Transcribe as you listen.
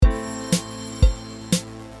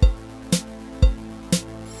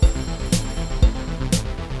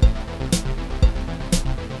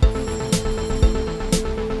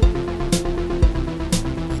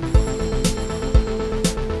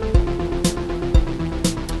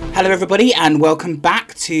Hello everybody and welcome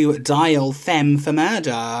back to Dial Femme for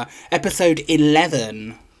Murder, episode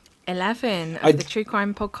 11. 11 of the True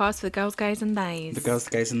Crime Podcast for the girls, gays and theys. The girls,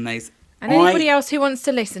 gays and theys. And anybody else who wants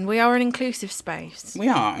to listen, we are an inclusive space. We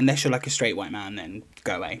are, unless you're like a straight white man, then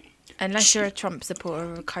go away. Unless you're a Trump supporter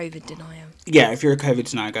or a COVID denier. Yeah, if you're a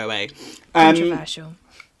COVID denier, go away. Controversial.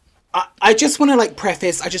 I just want to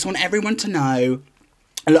preface, I just want everyone to know,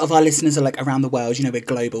 a lot of our listeners are around the world, we're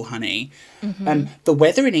global, honey. Mm-hmm. The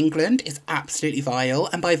weather in England is absolutely vile.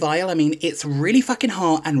 And by vile, I mean it's really fucking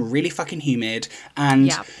hot and really fucking humid.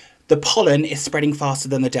 And the pollen is spreading faster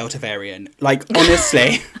than the Delta variant.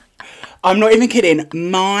 Honestly, I'm not even kidding.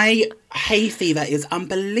 My hay fever is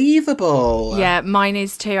unbelievable. Yeah, mine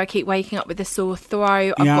is too. I keep waking up with a sore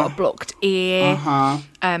throat. I've got a blocked ear.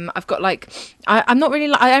 I've got I'm not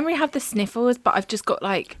really I don't really have the sniffles, but I've just got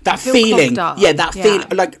that feeling. Yeah, that feeling.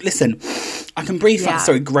 Listen, I can breathe fine.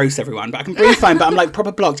 Sorry, gross everyone, but I can breathe fine, but I'm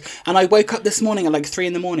proper blocked. And I woke up this morning at 3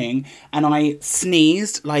 a.m. and I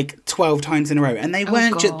sneezed 12 times in a row. And they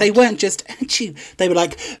weren't just they were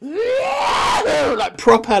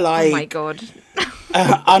proper oh my god.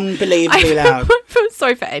 Unbelievably loud. I feel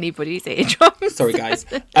sorry for anybody's eardrums. Sorry, guys.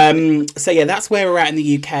 So yeah, that's where we're at in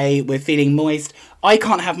the UK. We're feeling moist. I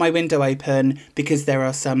can't have my window open because there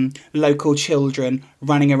are some local children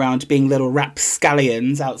running around being little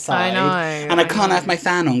rapscallions outside. I know. And I can't have my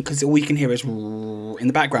fan on because all you can hear is in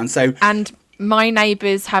the background. So and my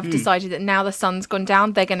neighbours have decided that now the sun's gone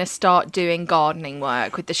down, they're going to start doing gardening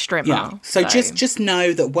work with the strimmer. Yeah. So just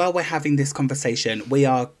know that while we're having this conversation, we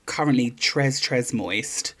are currently tres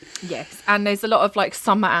moist. Yes, and there's a lot of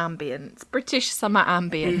summer ambience, British summer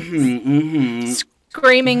ambience.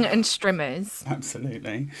 Screaming and strimmers.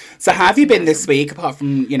 Absolutely. So how have you been this week, apart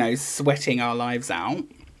from, sweating our lives out?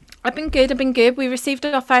 I've been good. We received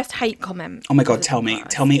our first hate comment. Oh my God, tell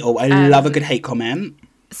me all. I love a good hate comment.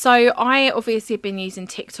 So I obviously have been using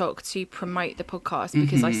TikTok to promote the podcast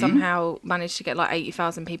because I somehow managed to get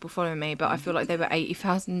 80,000 people following me, but I feel like they were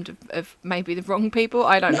 80,000 of maybe the wrong people.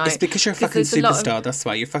 I don't know. It's because you're a fucking superstar. That's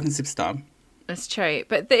why you're a fucking superstar. That's true.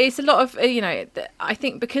 But it's a lot of, I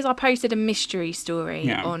think because I posted a mystery story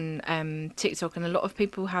on TikTok and a lot of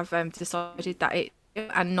people have decided that it,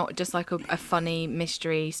 and not just a funny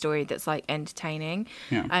mystery story that's entertaining.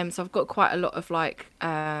 Yeah. So I've got quite a lot of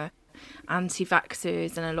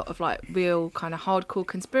anti-vaxxers and a lot of real kind of hardcore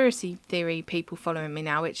conspiracy theory people following me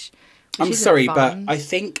now, which I'm sorry, fun. But I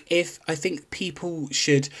think people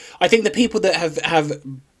should. I think the people that have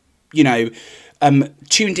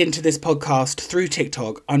tuned into this podcast through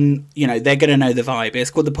TikTok, they're going to know the vibe. It's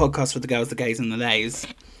called the podcast for the girls, the gays, and the theys.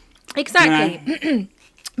 Exactly.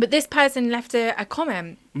 But this person left a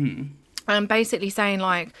comment. Basically saying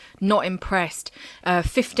not impressed,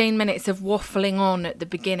 15 minutes of waffling on at the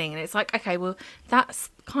beginning, and it's okay, well that's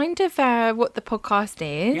kind of what the podcast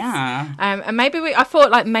is. And maybe I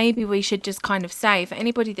thought maybe we should just kind of say, for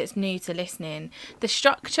anybody that's new to listening, the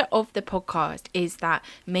structure of the podcast is that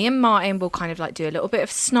me and Martin will kind of do a little bit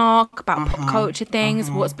of snark about pop culture things,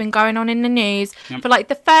 what's been going on in the news for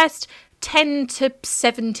the first 10 to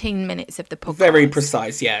 17 minutes of the podcast. Very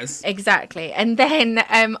precise, yes. Exactly. And then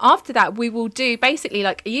after that, we will do basically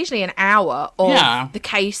usually an hour of the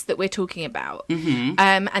case that we're talking about.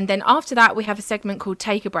 And then after that, we have a segment called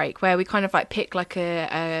Take a Break, where we kind of pick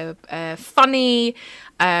a funny,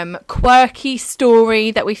 quirky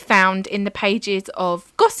story that we found in the pages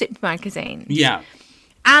of Gossip magazine. Yeah.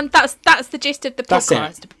 And that's the gist of the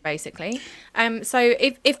podcast, basically. So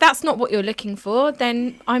if that's not what you're looking for,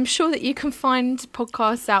 then I'm sure that you can find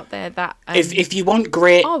podcasts out there that if you want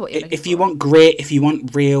grit, if you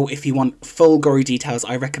want real, if you want full gory details,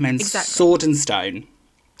 I recommend Sword and Stone.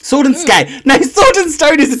 Sword and Scale. No, Sword and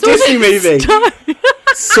Stone is a Disney movie.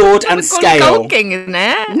 Sword and Scale. King, isn't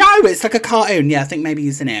it? No, it's a cartoon. Yeah, I think maybe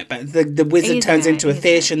he's in it. But the wizard turns into a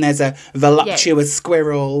fish, and there's a voluptuous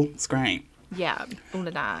squirrel. It's great. Yeah, all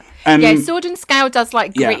of that. Sword and Scale does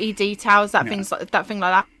gritty details, things like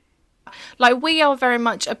that. We are very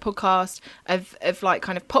much a podcast of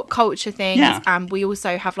kind of pop culture things, and we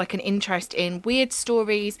also have an interest in weird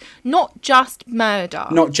stories, not just murder.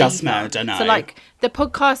 Not just murder, no. So the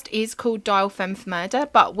podcast is called Dial Femme for Murder,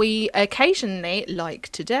 but we occasionally,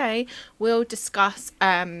 today, will discuss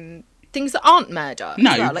things that aren't murder.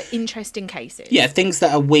 No. As well, interesting cases. Yeah, things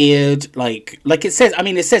that are weird, like it says,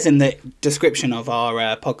 it says in the description of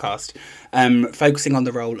our podcast, focusing on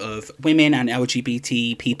the role of women and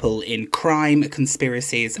LGBT people in crime,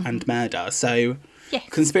 conspiracies and murder. So,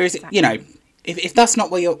 conspiracy, if that's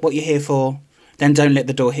not what you're here for, then don't let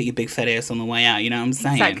the door hit your big fat ass on the way out. You know what I'm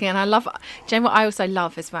saying? Exactly. And I love, do you know what I also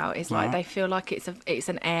love as well is like they feel like it's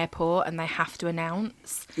an airport and they have to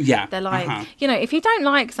announce. Yeah. They're like, you know, if you don't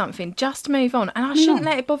like something, just move on. And I shouldn't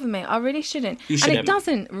let it bother me. I really shouldn't. You shouldn't. And it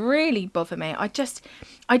doesn't really bother me.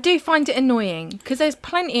 I do find it annoying because there's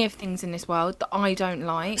plenty of things in this world that I don't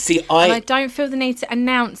like. See, and I don't feel the need to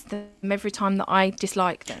announce them every time that I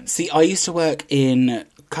dislike them. See, I used to work in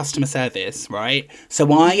customer service, right? So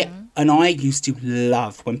I used to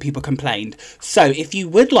love when people complained. So if you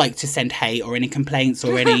would like to send hate or any complaints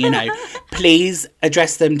or any, you know, please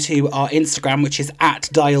address them to our Instagram, which is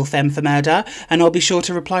 @DialFemForMurder, and I'll be sure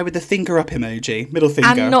to reply with the finger up emoji, middle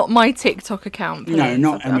finger. And not my TikTok account, please. No,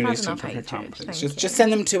 not I've Emily's had enough TikTok account, hatred. please. Just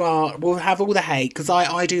send them to our... We'll have all the hate, because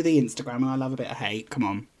I do the Instagram and I love a bit of hate. Come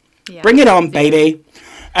on. Yeah. Bring it on, baby.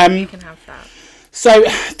 You can have that. So,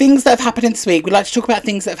 things that have happened in this week. We'd like to talk about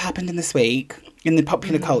things that have happened in this week in the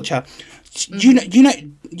popular culture. You know,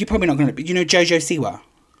 you're probably not going to, but you know Jojo Siwa?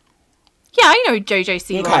 Yeah, I know who Jojo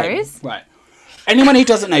Siwa is. Right. Anyone who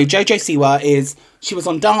doesn't know, Jojo Siwa she was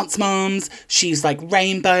on Dance Moms. She's like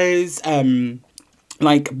rainbows,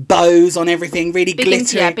 like bows on everything, really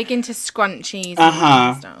glittery. Big into scrunchies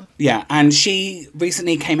and stuff. Yeah, and she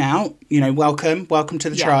recently came out, you know, welcome to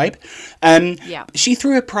the tribe. She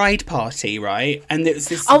threw a pride party, right? And it was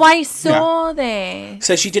this... Oh, I saw this.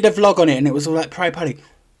 So she did a vlog on it and it was all like pride party.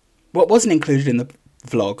 What wasn't included in the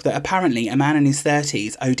vlog, that apparently a man in his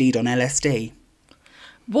 30s OD'd on LSD.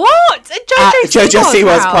 What? Jojo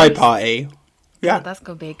Siwa's pride party. Yeah. God, that's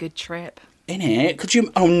going to be a good trip. Innit? Could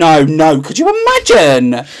you... Oh, no. Could you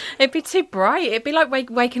imagine? It'd be too bright. It'd be like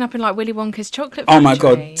waking up in like Willy Wonka's chocolate Oh, factory. my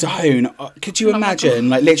God. Don't. Could you imagine?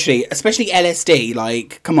 Like, literally, especially LSD,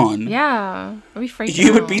 like, come on. Yeah. I'd be freaking You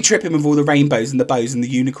out. would be tripping with all the rainbows and the bows and the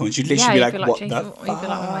unicorns. You'd literally be like, what the fuck? You'd be like,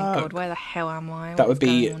 oh, my God, where the hell am I? That would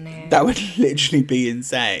literally be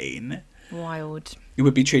insane. Wild. It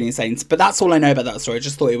would be truly insane. But that's all I know about that story. I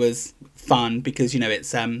just thought it was fun because, you know,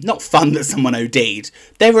 it's not fun that someone OD'd.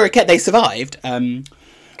 They were okay. They survived.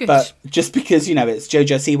 Good. But just because, you know, it's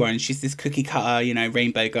Jojo Siwa and she's this cookie cutter, you know,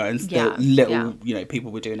 rainbow girl and still you know,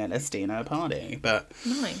 people were doing LSD in her party. But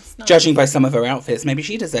nice. Judging by some of her outfits, maybe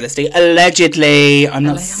she does LSD. Allegedly. I'm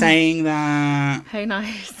not saying that. Who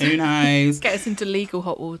knows? Who knows? Get us into legal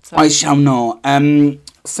hot water. I shall not.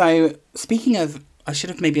 So, speaking of... I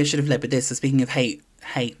should have led with this. So speaking of hate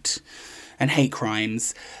and hate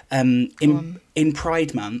crimes, in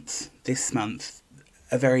Pride Month this month,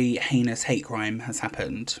 a very heinous hate crime has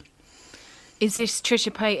happened. Is this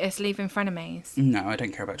Trisha Paytas leaving Frenemies? No, I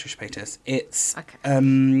don't care about Trisha Paytas. It's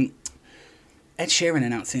Ed Sheeran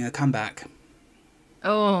announcing a comeback.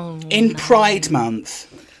 Oh, in Pride Month.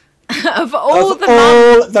 of all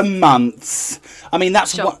the months. I mean,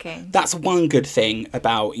 that's one good thing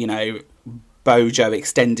about, you know, Bojo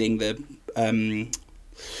extending the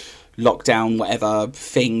lockdown whatever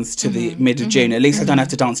things to the mid of June. At least I don't have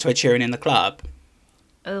to dance to Ed Sheeran in the club.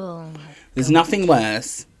 Oh, there's nothing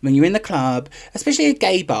worse when you're in the club, especially a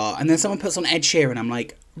gay bar, and then someone puts on Ed Sheeran. I'm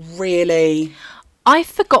like, really? I've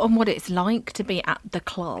forgotten what it's like to be at the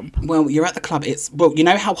club. Well, you're at the club. You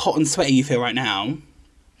know how hot and sweaty you feel right now.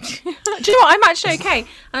 Do you know what? I'm actually okay. And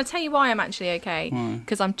I'll tell you why I'm actually okay.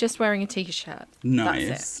 Because I'm just wearing a t-shirt.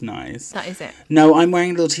 Nice. That is it. No, I'm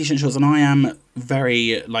wearing little t-shirt shorts and I am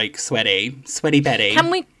very, like, sweaty. Sweaty Betty.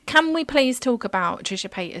 Can we please talk about Trisha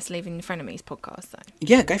Paytas leaving the Frenemies podcast, though?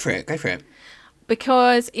 Yeah, go for it.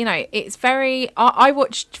 Because, you know, it's very... I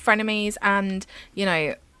watched Frenemies and, you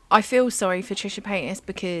know... I feel sorry for Trisha Paytas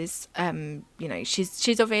because, you know,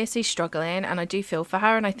 she's obviously struggling and I do feel for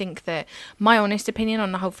her. And I think that my honest opinion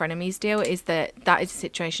on the whole Frenemies deal is that is a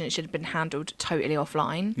situation that should have been handled totally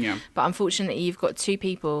offline. Yeah. But unfortunately, you've got two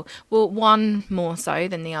people, well, one more so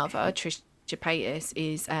than the other. Trisha Paytas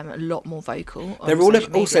is a lot more vocal. They're all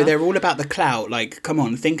about the clout. Like, come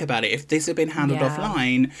on, think about it. If this had been handled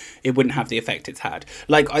offline, it wouldn't have the effect it's had.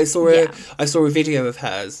 Like, I saw a video of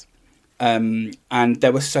hers. And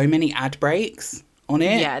there were so many ad breaks on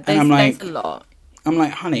it. Yeah, there's a lot. I'm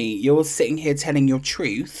like, honey, you're sitting here telling your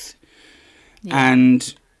truth,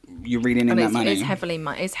 and you're reading in that money. It's heavily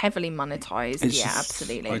monetized.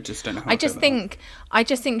 Absolutely. I just don't know. I just think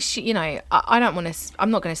she, you know, I'm not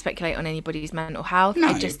going to speculate on anybody's mental health. No.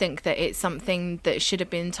 I just think that it's something that should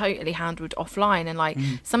have been totally handled offline, and like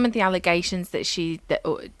some of the allegations that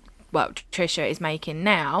Trisha is making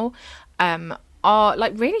now. are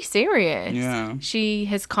like really serious. Yeah. She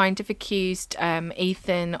has kind of accused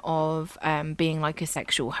Ethan of being like a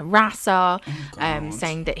sexual harasser,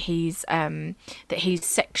 saying that he's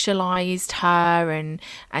sexualized her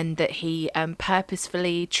and that he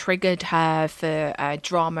purposefully triggered her for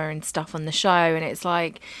drama and stuff on the show. And it's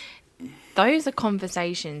like, those are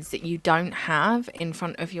conversations that you don't have in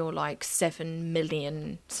front of your like 7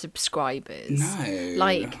 million subscribers. No.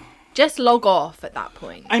 Like, just log off at that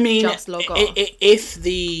point. I mean, just log off. If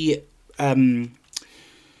the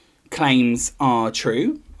claims are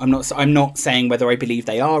true, I'm not saying whether I believe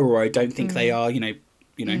they are or I don't think they are. You know,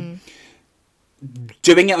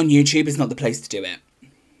 doing it on YouTube is not the place to do it.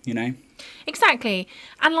 You know, exactly,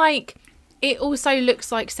 and like, it also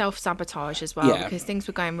looks like self-sabotage as well, because things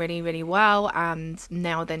were going really, really well and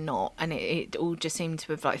now they're not. And it all just seemed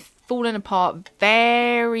to have like fallen apart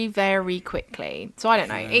very, very quickly. So I don't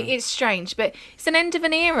know. It's strange, but it's an end of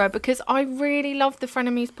an era, because I really loved the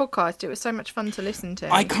Frenemies podcast. It was so much fun to listen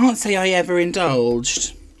to. I can't say I ever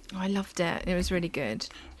indulged. I loved it. It was really good.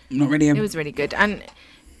 It was really good. And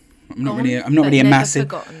I'm not really a massive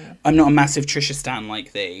Trisha stan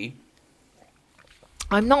like thee.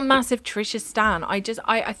 I'm not a massive Trisha stan. I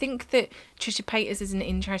think that Trisha Paytas is an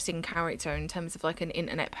interesting character in terms of like an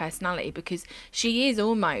internet personality, because she is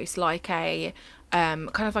almost like a kind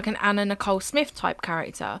of like an Anna Nicole Smith type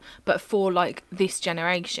character, but for like this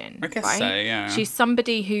generation. I guess right? so, yeah. She's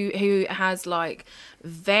somebody who has like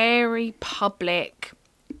very public,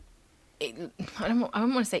 I don't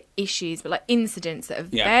want to say issues, but like incidents that are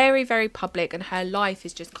very, very public, and her life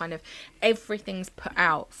is just kind of, everything's put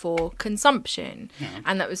out for consumption.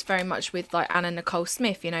 And that was very much with like Anna Nicole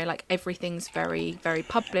Smith, you know, like everything's very, very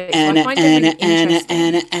public. Anna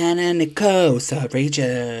Nicole, sorry,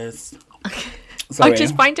 just. I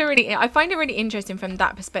just find her I find it really interesting from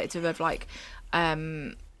that perspective of like,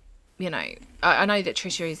 you know, I know that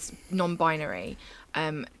Trisha is non-binary.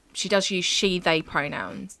 She does use she, they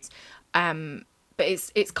pronouns. But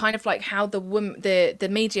it's kind of like how the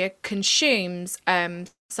media consumes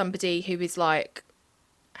somebody who is like,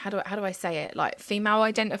 how do I say it, like female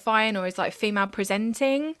identifying, or is like female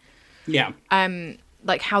presenting.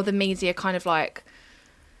 Like how the media kind of like,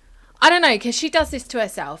 I don't know, because she does this to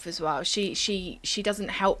herself as well. She doesn't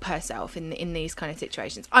help herself in these kind of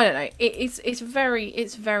situations. I don't know. It's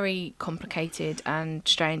very complicated and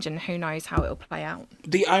strange, and who knows how it'll play out.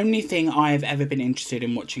 The only thing I've ever been interested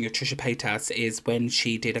in watching of Trisha Paytas is when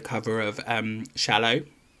she did a cover of Shallow.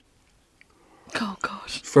 Oh God!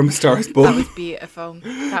 From A Star Is Born. That was beautiful.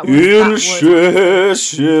 That was.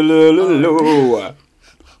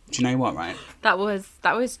 Do you know what? Right. That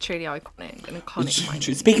was truly iconic, an iconic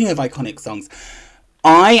moment. Speaking of iconic songs,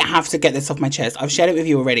 I have to get this off my chest. I've shared it with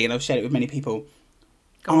you already, and I've shared it with many people.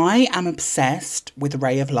 I am obsessed with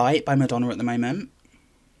Ray of Light by Madonna at the moment.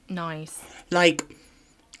 Nice. Like,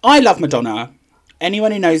 I love Madonna.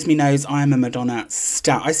 Anyone who knows me knows I am a Madonna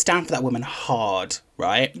stan. I stand for that woman hard,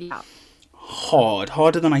 right? Yeah.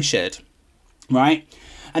 Harder than I should, right?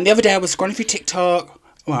 And the other day I was scrolling through TikTok.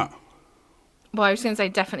 What? Well, I was going to say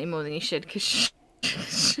definitely more than you should, because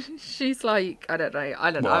she's like, I don't know.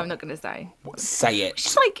 I'm not going to say. What? Say it.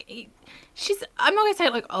 She's like, I'm not going to say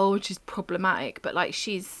like, oh, she's problematic, but like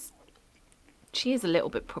she is a little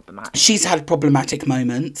bit problematic. She's had problematic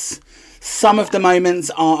moments. Some of the moments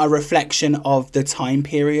are a reflection of the time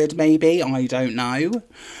period, maybe. I don't know.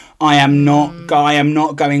 I am not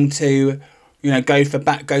going to, you know, go to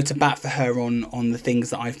bat for her on the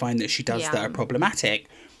things that I find that she does that are problematic.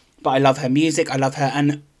 But I love her music, I love her,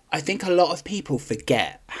 and I think a lot of people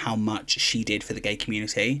forget how much she did for the gay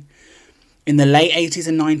community. In the late 80s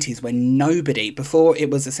and 90s, when before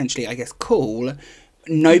it was essentially, I guess, cool,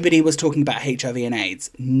 nobody was talking about HIV and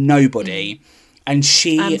AIDS. Nobody. And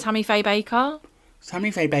she... Tammy Faye Baker?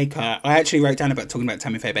 Tammy Faye Baker. I actually wrote down about talking about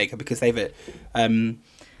Tammy Faye Baker because they're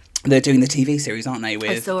doing the TV series, aren't they?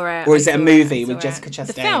 With, I saw it. Or is it a movie with Jessica Chastain?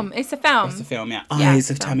 The film. It's a film. It's a film, yeah.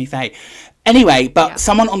 Eyes of Tammy Faye. Anyway, but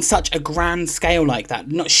someone on such a grand scale like that,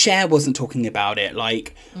 not Cher wasn't talking about it.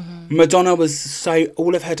 Like, Madonna was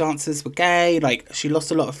all of her dancers were gay. Like, she lost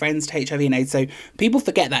a lot of friends to HIV and AIDS. So people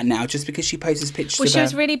forget that now just because she posts pictures of she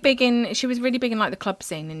was really big in like the club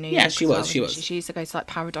scene in New York. Yeah, she was. She used to go to like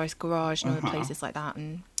Paradise Garage and all the places like that.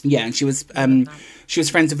 And yeah, and she was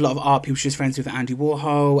friends with a lot of art people. She was friends with Andy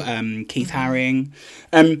Warhol, Keith Haring.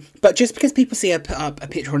 But just because people see her put up a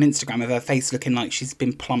picture on Instagram of her face looking like she's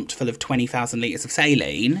been plumped full of 20,000 litres of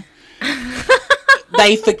saline,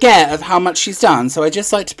 they forget of how much she's done. So I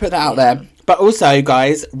just like to put that out there. But also,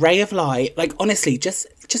 guys, Ray of Light, like, honestly, just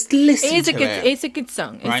Just listen to it. It's a good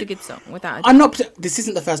song. It's right? a good song, without a doubt. I'm not... This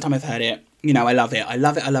isn't the first time I've heard it. You know, I love it. I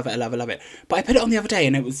love it. I love it. I love it. I love it. But I put it on the other day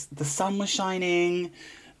and it was... The sun was shining.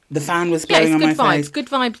 The fan was blowing on my face. Good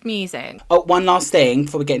vibes music. Oh, one last thing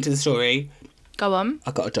before we get into the story. Go on.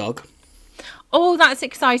 I got a dog. Oh, that's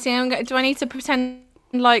exciting. Do I need to pretend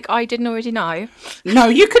like I didn't already know? No,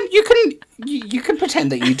 you can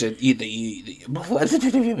pretend that you did.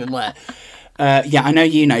 Yeah, I know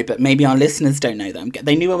you know, but maybe our listeners don't know them.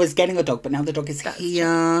 They knew I was getting a dog, but now the dog is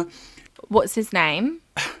here. What's his name?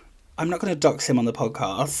 I'm not going to dox him on the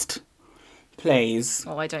podcast. Please.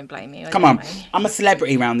 Oh, I don't blame you. Come on. I'm a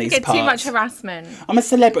celebrity around these parts. Too much harassment. I'm a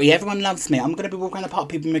celebrity. Everyone loves me. I'm going to be walking around the park.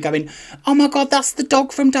 People will be going, oh my God, that's the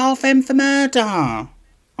dog from Daft M for Murder.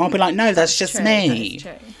 I'll be like, no, that's just me. That is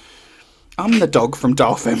true. I'm the dog from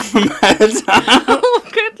Daft M for Murder. Oh,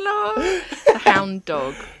 good Lord. The hound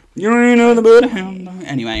dog. You know the bird hound dog.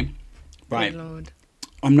 Anyway, right. Good Lord.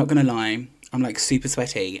 I'm not going to lie. I'm like super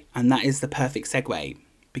sweaty. And that is the perfect segue.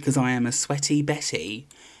 Because I am a sweaty Betty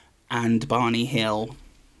and Barney Hill.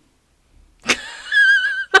 That's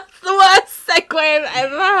the worst segue I've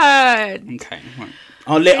ever heard. Okay,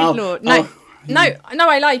 right. Lord. No,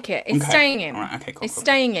 I like it. It's staying in. All right, okay, cool. It's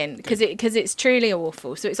staying in because it's truly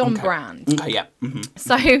awful. So it's on brand. Okay, yeah. Mm-hmm.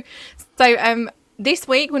 So this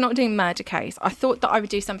week we're not doing murder case. I thought that I would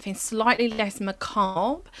do something slightly less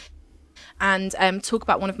macabre and talk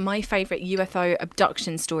about one of my favourite UFO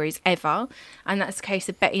abduction stories ever, and that's the case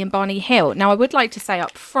of Betty and Barney Hill. Now, I would like to say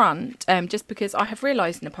up front, just because I have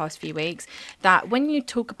realised in the past few weeks that when you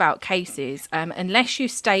talk about cases, unless you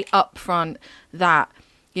stay up front that,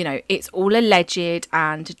 you know, it's all alleged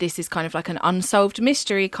and this is kind of like an unsolved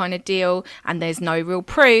mystery kind of deal and there's no real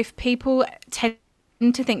proof, people tend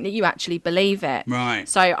to think that you actually believe it. Right.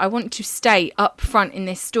 So I want to stay up front in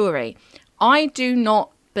this story. I do not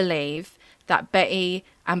believe that Betty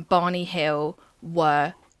and Barney Hill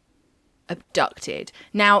were abducted.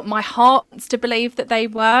 Now, my heart wants to believe that they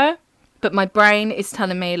were, but my brain is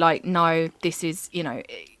telling me, like, no, this is, you know,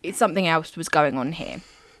 it's something else was going on here.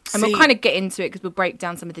 And we'll kind of get into it because we'll break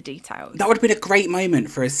down some of the details. That would have been a great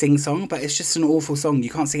moment for a sing-song, but it's just an awful song. You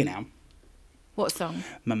can't sing it now. What song?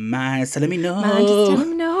 My mind's telling me no. Mind is telling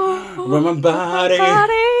me no. When my body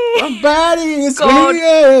is God.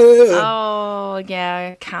 clear. Oh,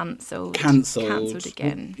 yeah, cancelled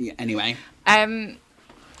again. Yeah, anyway.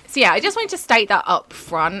 So yeah, I just wanted to state that up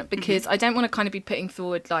front because I don't want to kind of be putting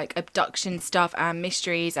forward like abduction stuff and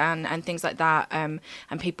mysteries and things like that. And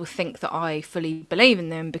people think that I fully believe in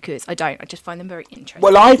them because I don't. I just find them very interesting.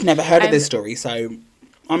 Well, I've never heard of this story, so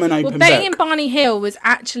I'm an open book. Betty and Barney Hill was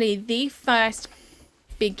actually the first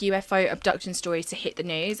big UFO abduction stories to hit the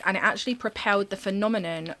news, and it actually propelled the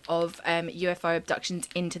phenomenon of UFO abductions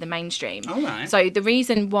into the mainstream. All right. So the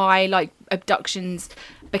reason why like abductions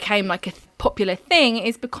became like a popular thing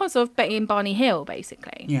is because of Betty and Barney Hill,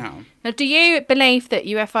 basically. Yeah. Now, do you believe that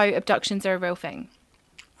UFO abductions are a real thing?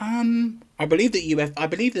 I believe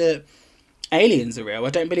that aliens are real. I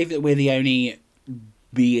don't believe that we're the only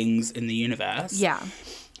beings in the universe. Yeah.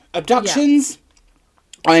 Abductions,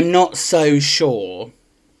 yeah. I'm not so sure.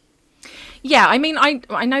 Yeah, I mean,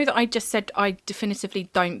 I know that I just said I definitively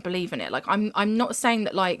don't believe in it. Like, I'm not saying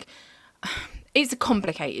that, like, it's a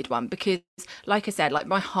complicated one because, like I said, like,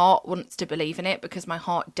 my heart wants to believe in it because my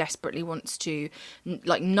heart desperately wants to,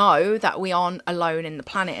 like, know that we aren't alone in the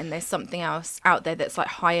planet and there's something else out there that's, like,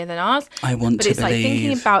 higher than us. I want to believe. But it's, like,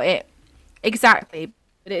 thinking about it, exactly,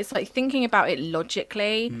 but it's, like, thinking about it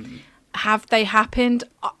logically. Have they happened?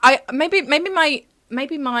 Maybe my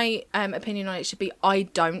opinion on it should be I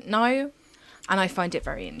don't know. And I find it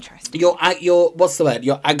very interesting. You're what's the word?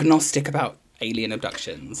 You're agnostic about alien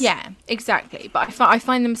abductions. Yeah, exactly. But I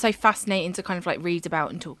find them so fascinating to kind of like read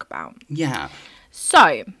about and talk about. Yeah.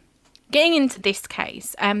 So, getting into this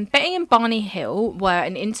case, Betty and Barney Hill were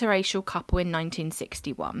an interracial couple in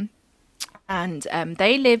 1961. And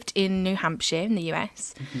they lived in New Hampshire in the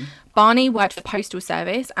US. Mm-hmm. Barney worked for the Postal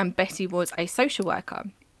Service and Betty was a social worker.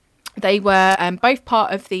 They were both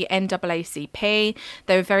part of the NAACP.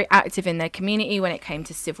 They were very active in their community when it came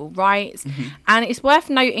to civil rights. Mm-hmm. And it's worth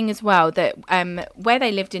noting as well that where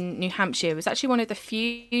they lived in New Hampshire was actually one of the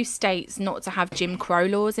few states not to have Jim Crow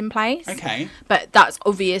laws in place. Okay. But that's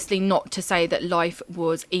obviously not to say that life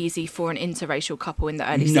was easy for an interracial couple in the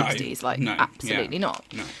early 60s. Like, absolutely not.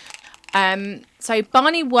 No. So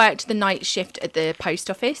Barney worked the night shift at the post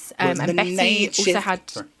office. And Betty also had...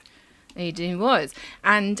 He was.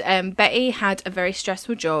 And Betty had a very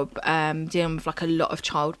stressful job dealing with like a lot of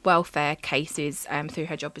child welfare cases through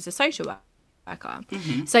her job as a social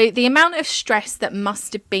So the amount of stress that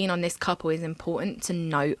must have been on this couple is important to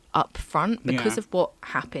note up front because of what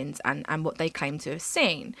happened and what they claim to have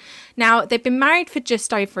seen. Now, they've been married for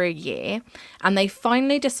just over a year, and they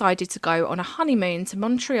finally decided to go on a honeymoon to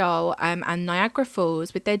Montreal and Niagara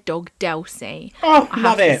Falls with their dog Delcy. Oh, I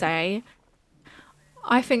love have it. to say,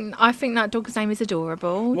 I think that dog's name is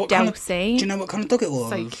adorable. Delcy. Do you know what kind of dog it was?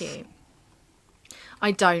 So cute.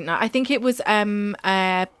 I don't know. I think it was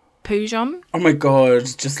Peugeon. Oh my god,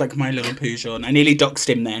 just like my little Peugeon. I nearly doxed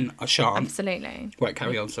him then. I shan't. Absolutely. Right,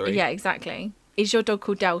 carry on, sorry. Yeah, exactly. Is your dog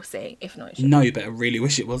called Delcy? If not, no, but I really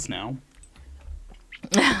wish it was now.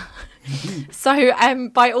 So,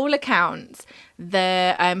 by all accounts,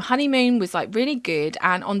 the honeymoon was like really good,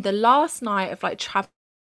 and on the last night of like traveling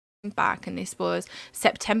back, and this was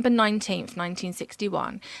September 19th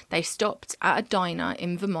 1961, they stopped at a diner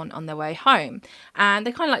in Vermont on their way home, and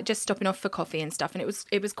they kind of like just stopping off for coffee and stuff, and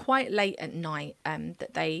it was quite late at night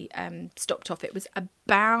that they stopped off. It was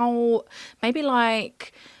about maybe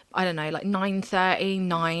like, I don't know, like 9:30,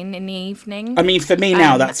 9 in the evening. I mean, for me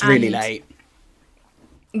now, that's really late.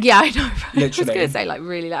 Yeah, I know. Literally. I was going to say like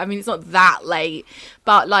really late. I mean, it's not that late,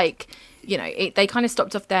 but like, you know, they kind of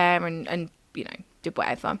stopped off there and you know, did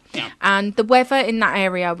whatever. Yeah. And the weather in that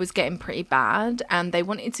area was getting pretty bad, and they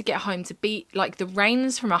wanted to get home to beat like the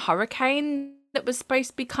rains from a hurricane that was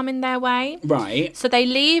supposed to be coming their way. Right. So they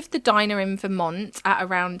leave the diner in Vermont at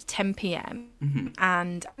around 10 p.m.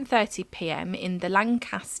 and 10:30 p.m. in the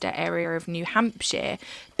Lancaster area of New Hampshire,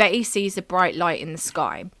 Betty sees a bright light in the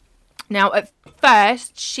sky. Now, at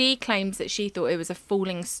first, she claims that she thought it was a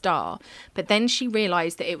falling star, but then she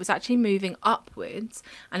realised that it was actually moving upwards,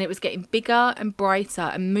 and it was getting bigger and brighter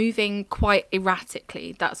and moving quite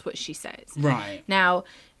erratically. That's what she says. Right. Now,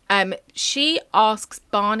 she asks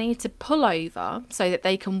Barney to pull over so that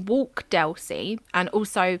they can walk Delcy and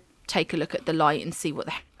also take a look at the light and see what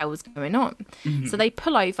the hell was going on. So they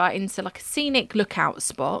pull over into like a scenic lookout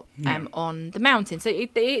spot on the mountain. So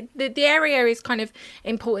the area is kind of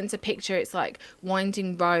important to picture. It's like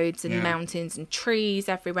winding roads and mountains and trees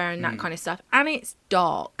everywhere and that kind of stuff. And it's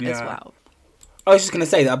dark as well. I was just going to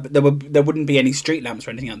say that there wouldn't be any street lamps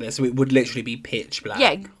or anything out there, so it would literally be pitch black.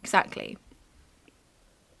 Yeah, exactly.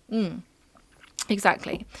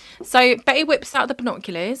 Exactly. So Betty whips out the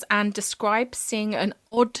binoculars and describes seeing an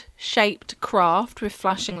odd-shaped craft with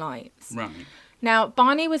flashing lights. Right. Now,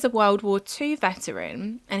 Barney was a World War II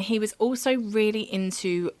veteran, and he was also really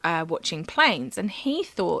into watching planes, and he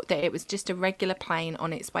thought that it was just a regular plane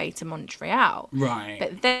on its way to Montreal. Right.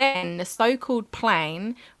 But then the so-called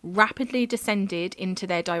plane rapidly descended into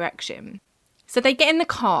their direction. So they get in the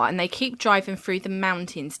car and they keep driving through the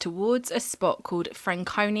mountains towards a spot called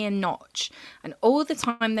Franconia Notch. And all the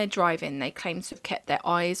time they're driving, they claim to have kept their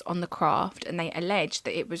eyes on the craft, and they allege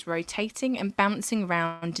that it was rotating and bouncing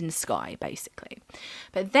around in the sky, basically.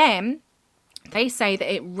 But then they say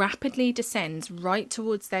that it rapidly descends right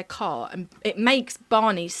towards their car, and it makes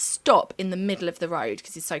Barney stop in the middle of the road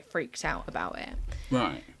because he's so freaked out about it.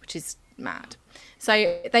 Right. Which is mad.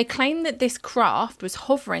 So they claim that this craft was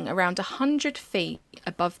hovering around 100 feet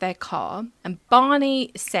above their car, and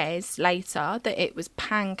Barney says later that it was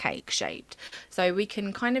pancake shaped. So we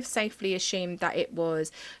can kind of safely assume that it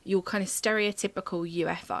was your kind of stereotypical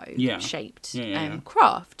UFO shaped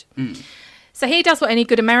craft. So he does what any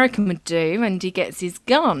good American would do, and he gets his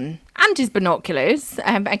gun and his binoculars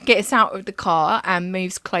and gets out of the car and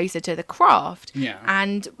moves closer to the craft. Yeah.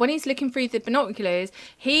 And when he's looking through the binoculars,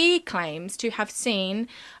 he claims to have seen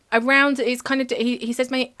around, it's kind of, he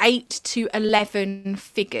says maybe 8 to 11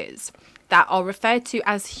 figures that are referred to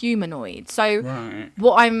as humanoid. So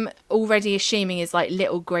what I'm already assuming is like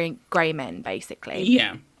little grey men, basically.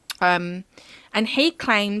 Yeah. And he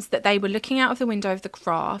claims that they were looking out of the window of the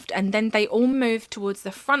craft, and then they all moved towards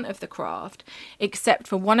the front of the craft, except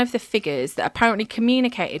for one of the figures that apparently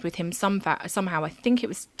communicated with him somehow, I think it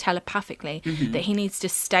was telepathically, that he needs to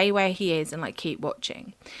stay where he is and like keep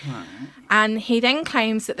watching. Right. And he then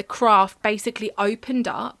claims that the craft basically opened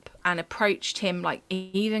up and approached him like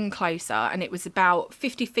even closer, and it was about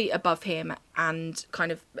 50 feet above him and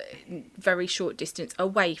kind of very short distance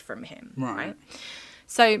away from him. Right.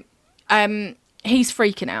 So he's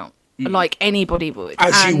freaking out like anybody would.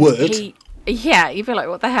 As you would. You'd be like,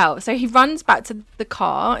 what the hell? So he runs back to the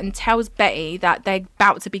car and tells Betty that they're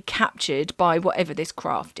about to be captured by whatever this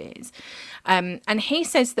craft is. And he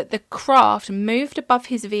says that the craft moved above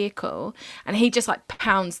his vehicle, and he just like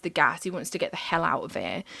pounds the gas. He wants to get the hell out of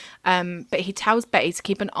here. But he tells Betty to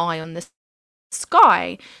keep an eye on the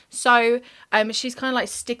sky. So she's kind of like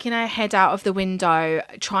sticking her head out of the window,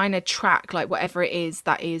 trying to track like whatever it is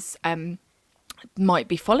that is might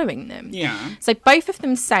be following them. Yeah. So both of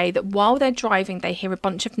them say that while they're driving, they hear a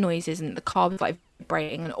bunch of noises and the car was like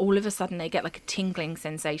vibrating, and all of a sudden they get like a tingling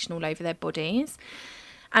sensation all over their bodies.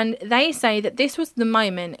 And they say that this was the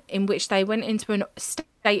moment in which they went into a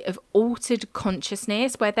state of altered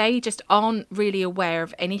consciousness where they just aren't really aware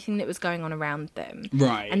of anything that was going on around them.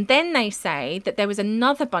 Right. And then they say that there was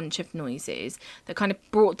another bunch of noises that kind of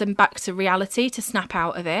brought them back to reality to snap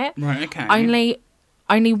out of it. Right, okay.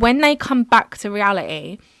 Only when they come back to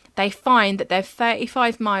reality, they find that they're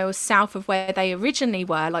 35 miles south of where they originally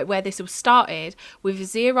were, like where this all started, with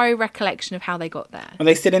zero recollection of how they got there. Are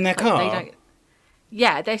they still in their car?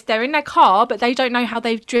 Yeah, they're in their car, but they don't know how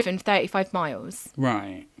they've driven 35 miles.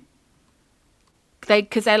 Right.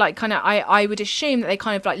 Because they're like kind of, I would assume that they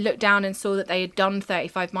kind of like looked down and saw that they had done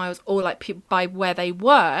 35 miles, or like by where they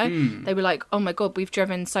were, they were like, oh my God, we've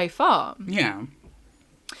driven so far. Yeah.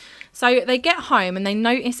 So they get home and they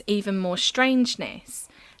notice even more strangeness.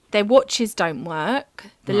 Their watches don't work.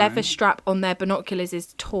 The leather strap on their binoculars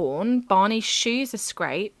is torn. Barney's shoes are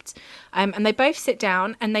scraped. And they both sit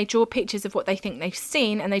down and they draw pictures of what they think they've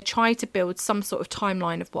seen, and they try to build some sort of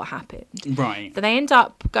timeline of what happened. Right. So they end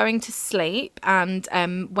up going to sleep, and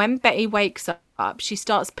when Betty wakes up, she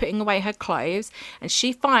starts putting away her clothes, and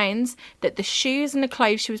she finds that the shoes and the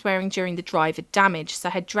clothes she was wearing during the drive are damaged. So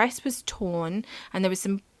her dress was torn, and there was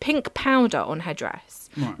some pink powder on her dress,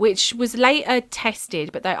 which was later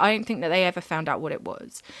tested, but I don't think that they ever found out what it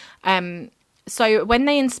was. So when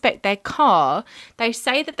they inspect their car, they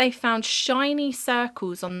say that they found shiny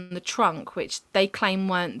circles on the trunk, which they claim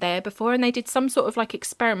weren't there before. And they did some sort of like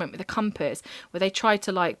experiment with a compass where they tried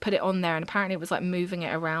to like put it on there, and apparently it was like moving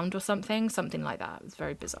it around or something like that. It was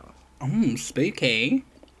very bizarre. Spooky.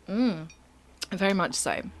 Very much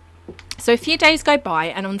so. So a few days go by,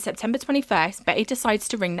 and on September 21st, Betty decides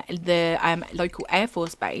to ring the local Air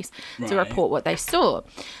Force base to report what they saw.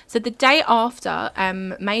 So the day after,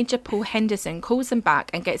 Major Paul Henderson calls them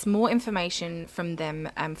back and gets more information from them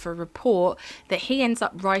for a report that he ends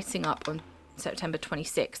up writing up on September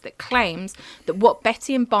 26th that claims that what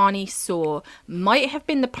Betty and Barney saw might have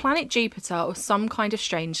been the planet Jupiter or some kind of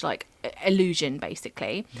strange like illusion,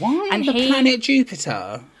 basically. Why the planet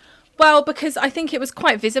Jupiter? Well, because I think it was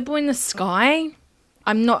quite visible in the sky.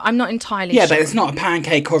 I'm not entirely sure. Yeah, but it's not a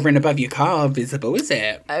pancake hovering above your car visible, is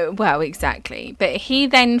it? Well, exactly. But he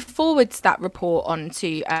then forwards that report on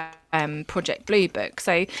to Project Blue Book.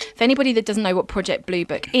 So if anybody that doesn't know what Project Blue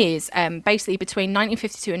Book is, basically between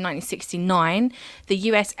 1952 and 1969, the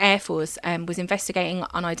US Air Force was investigating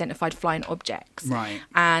unidentified flying objects. Right.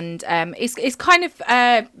 And it's kind of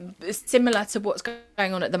similar to what's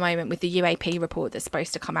going on at the moment with the UAP report that's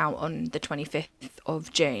supposed to come out on the 25th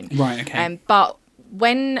of June. Right, okay. But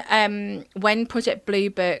when Project Blue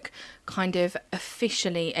Book kind of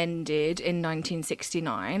officially ended in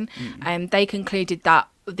 1969, they concluded that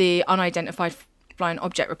the unidentified flying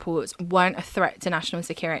object reports weren't a threat to national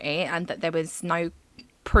security, and that there was no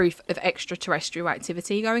proof of extraterrestrial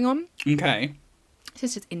activity going on. Okay. So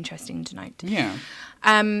it's just interesting to note. Yeah.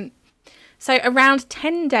 So around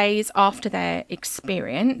 10 days after their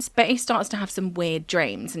experience, Betty starts to have some weird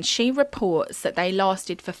dreams, and she reports that they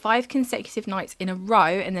lasted for 5 consecutive nights in a row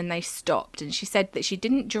and then they stopped. And she said that she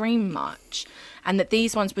didn't dream much, and that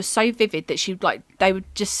these ones were so vivid that they would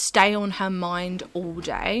just stay on her mind all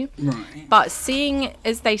day. Right. But seeing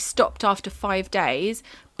as they stopped after 5 days,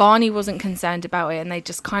 Barney wasn't concerned about it, and they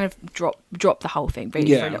just kind of dropped the whole thing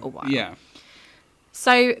really for a little while. Yeah.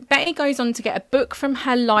 So Betty goes on to get a book from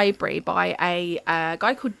her library by a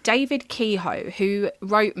guy called David Kehoe, who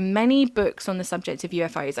wrote many books on the subject of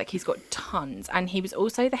UFOs. Like, he's got tons. And he was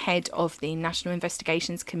also the head of the National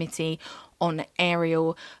Investigations Committee on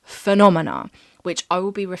Aerial Phenomena, which I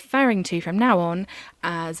will be referring to from now on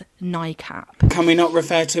as NICAP. Can we not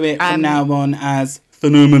refer to it from now on as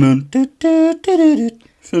phenomenon?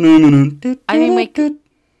 Phenomenon. I think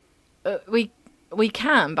we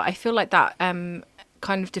can, but I feel like that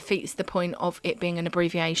kind of defeats the point of it being an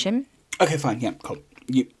abbreviation. Okay, fine. Yeah, cool.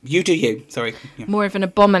 You do you. Sorry. Yeah. More of an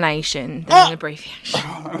abomination than an abbreviation.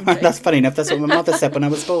 That's funny enough. That's what my mother said when I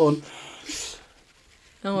was born.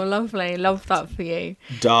 Oh, lovely. Love that for you.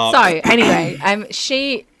 Dark. So, anyway,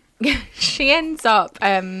 she ends up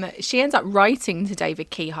writing to David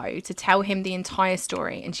Kehoe to tell him the entire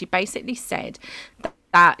story, and she basically said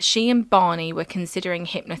that she and Barney were considering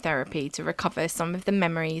hypnotherapy to recover some of the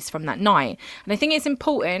memories from that night. And I think it's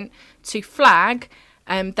important to flag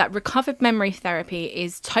that recovered memory therapy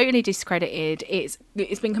is totally discredited. It's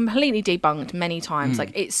been completely debunked many times.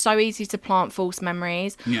 Like, it's so easy to plant false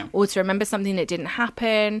memories or to remember something that didn't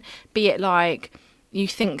happen, be it like you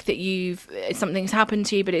think that something's happened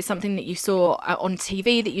to you, but it's something that you saw on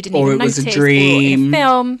TV that you didn't even notice, or a dream, or in a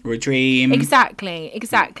film, or a dream.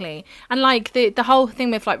 Exactly. And like the whole thing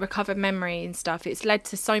with like recovered memory and stuff, it's led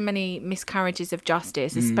to so many miscarriages of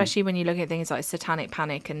justice, especially when you look at things like satanic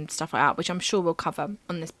panic and stuff like that, which I'm sure we'll cover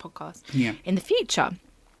on this podcast in the future.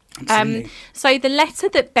 So the letter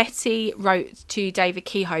that Betty wrote to David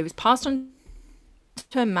Kehoe was passed on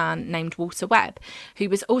to a man named Walter Webb, who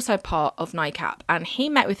was also part of NICAP, and he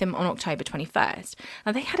met with him on October 21st.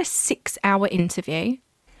 Now, they had a 6-hour interview.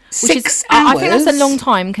 6 hours? I think that's a long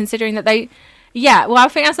time considering that they... Yeah, well, I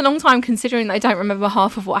think that's a long time considering they don't remember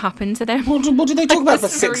half of what happened to them. What did they talk about for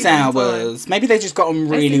 6 hours? Maybe they just got on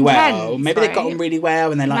really well. Maybe they got on really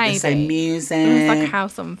well and they like the same music. It was like a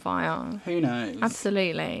house on fire. Who knows?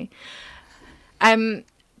 Absolutely.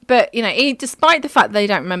 But, you know, despite the fact they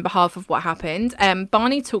don't remember half of what happened,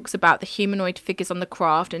 Barney talks about the humanoid figures on the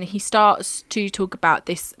craft, and he starts to talk about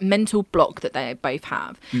this mental block that they both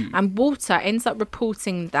have. And Walter ends up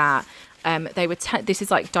reporting that they were, this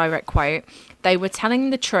is like direct quote, they were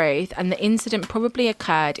telling the truth and the incident probably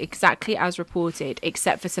occurred exactly as reported,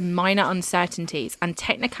 except for some minor uncertainties and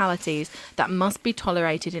technicalities that must be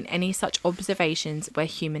tolerated in any such observations where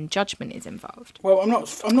human judgment is involved. Well, I'm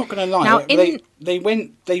not going to lie. Now,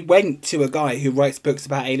 they went to a guy who writes books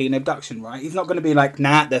about alien abduction, right? He's not going to be like,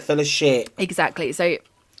 nah, they're full of shit. Exactly. So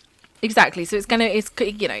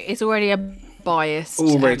it's already a biased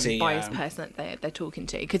person that they're talking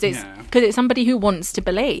to, because it's somebody who wants to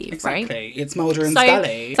believe, right? It's Mulder and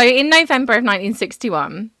Scully. So in November of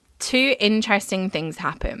 1961, two interesting things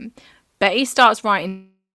happen. Betty starts writing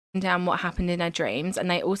down what happened in her dreams,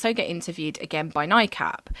 and they also get interviewed again by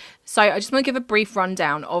NICAP. So I just want to give a brief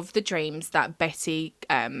rundown of the dreams that Betty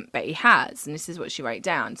has, and this is what she wrote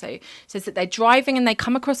down. So it says that they're driving and they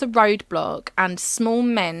come across a roadblock and small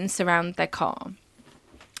men surround their car.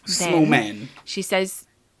 Small men. She says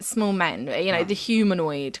small men, you know, the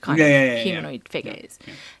humanoid kind of humanoid figures.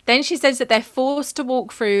 Yeah. Then she says that they're forced to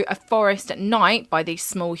walk through a forest at night by these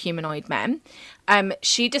small humanoid men.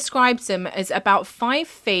 She describes them as about 5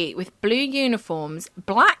 feet with blue uniforms,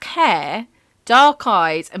 black hair, dark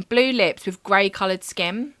eyes and blue lips with grey coloured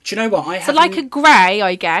skin. Do you know what? So like a grey,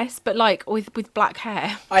 I guess, but like with black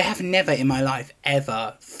hair. I have never in my life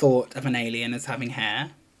ever thought of an alien as having hair.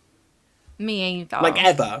 Me either. Like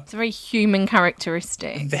ever. It's a very human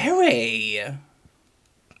characteristic. Very.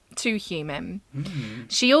 Too human.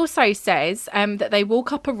 She also says that they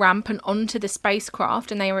walk up a ramp and onto the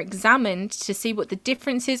spacecraft, and they are examined to see what the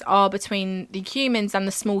differences are between the humans and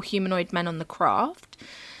the small humanoid men on the craft.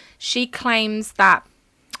 She claims that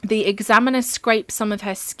the examiner scrapes some of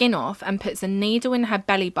her skin off and puts a needle in her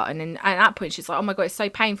belly button. And at that point, she's like, oh my God, it's so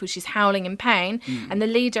painful. She's howling in pain. And the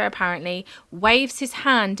leader apparently waves his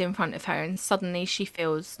hand in front of her and suddenly she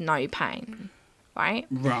feels no pain. Right?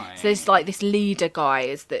 So there's like this leader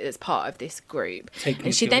guy that's part of this group.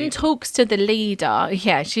 And she then talks to the leader.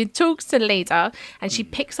 Yeah, she talks to the leader and she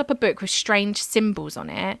picks up a book with strange symbols on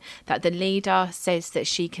it that the leader says that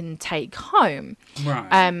she can take home.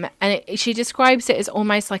 And she describes it as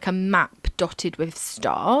almost like a map dotted with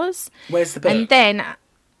stars. Where's the book? And then,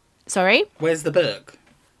 sorry? Where's the book?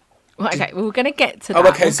 Well, okay, we're going to get to that. Oh,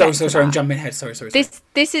 okay, sorry, I'm jumping ahead. Sorry. This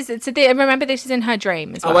is, remember, this is in her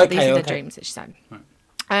dream as well. Oh, okay, These are the dreams that she said.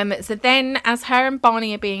 Right. So then, as her and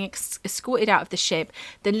Barney are being escorted out of the ship,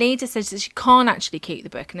 the leader says that she can't actually keep the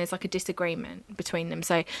book, and there's like a disagreement between them.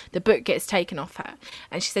 So the book gets taken off her,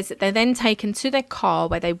 and she says that they're then taken to their car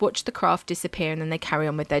where they watch the craft disappear, and then they carry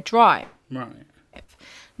on with their drive. Right.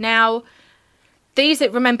 Now,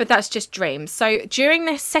 remember, that's just dreams. So during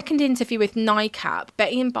their second interview with NICAP,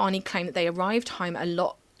 Betty and Barney claim that they arrived home a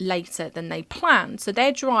lot later than they planned. So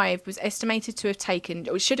their drive was estimated to have taken,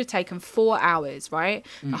 or should have taken 4 hours, right?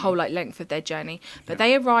 The whole like length of their journey. But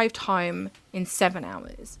they arrived home in 7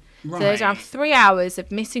 hours. So there's around 3 hours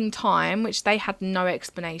of missing time, which they had no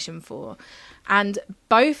explanation for. And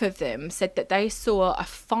both of them said that they saw a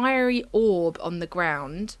fiery orb on the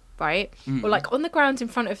ground, right? Or like on the ground in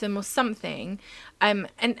front of them or something. And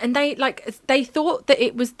they thought that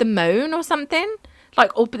it was the moon or something.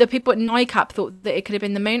 Like, or the people at NICAP thought that it could have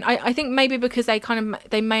been the moon. I think maybe because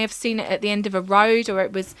they may have seen it at the end of a road, or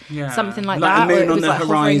it was something like that. The moon or it was on the like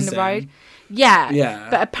horizon. The road. Yeah.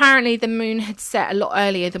 But apparently the moon had set a lot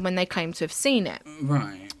earlier than when they claimed to have seen it.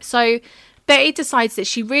 Right. So Betty decides that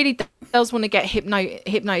she really does want to get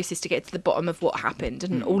hypnosis to get to the bottom of what happened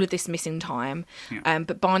and all of this missing time.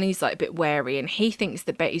 But Barney's like a bit wary, and he thinks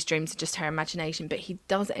that Betty's dreams are just her imagination, but he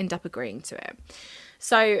does end up agreeing to it.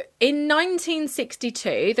 So in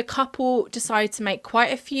 1962, the couple decided to make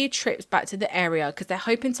quite a few trips back to the area because they're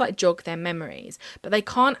hoping to like jog their memories, but they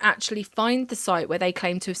can't actually find the site where they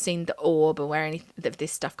claim to have seen the orb or where any of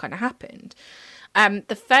this stuff kind of happened.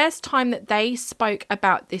 The first time that they spoke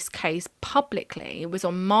about this case publicly was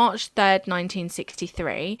on March 3rd,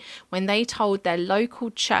 1963, when they told their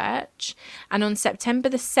local church. And on September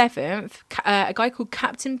the 7th, a guy called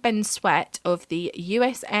Captain Ben Sweat of the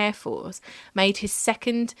US Air Force made his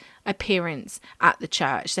second appearance at the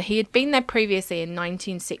church. So he had been there previously in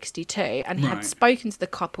 1962 and had spoken to the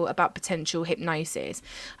couple about potential hypnosis,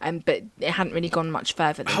 but it hadn't really gone much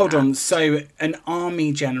further than Hold that. on, so an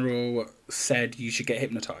army general said you should get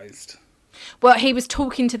hypnotized? Well, he was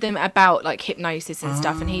talking to them about like hypnosis and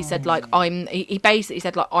stuff, and he said like he basically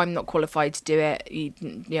said like I'm not qualified to do it. You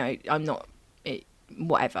know, I'm not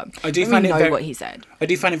whatever. I do find it what he said. I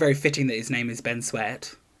do find it very fitting that his name is Ben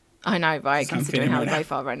Sweat. I know, right? So considering how they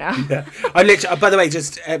both are right now. Yeah. I literally. By the way,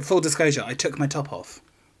 just full disclosure, I took my top off.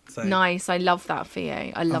 So nice. I love that for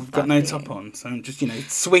you. I've got no top on, so I'm just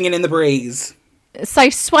swinging in the breeze. So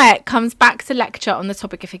Sweat comes back to lecture on the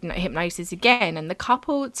topic of hypnosis again, and the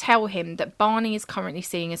couple tell him that Barney is currently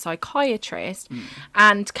seeing a psychiatrist,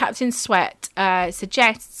 and Captain Sweat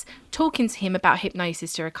suggests talking to him about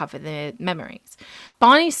hypnosis to recover their memories.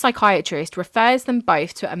 Barney's psychiatrist refers them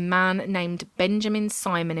both to a man named Benjamin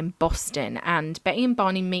Simon in Boston, and Betty and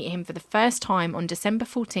Barney meet him for the first time on December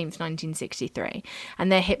 14th, 1963,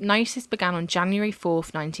 and their hypnosis began on January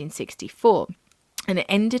 4th, 1964. And it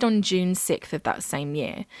ended on June 6th of that same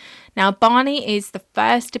year. Now, Barney is the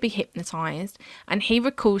first to be hypnotised, and he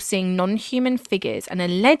recalls seeing non-human figures and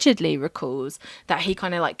allegedly recalls that he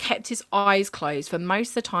kind of like kept his eyes closed for most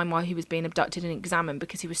of the time while he was being abducted and examined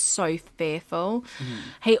because he was so fearful.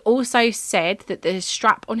 He also said that the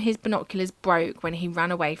strap on his binoculars broke when he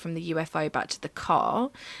ran away from the UFO back to the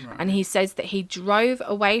car. Right. And he says that he drove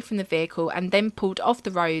away from the vehicle and then pulled off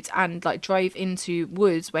the roads and like drove into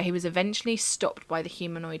woods where he was eventually stopped by the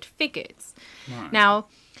humanoid figures. Right. Now,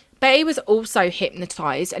 Betty was also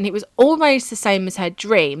hypnotised, and it was almost the same as her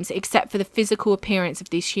dreams, except for the physical appearance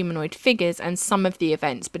of these humanoid figures and some of the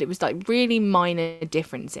events, but it was like really minor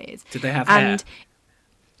differences. Did they have hair?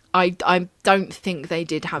 I don't think they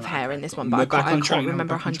did have hair in this one, but I can't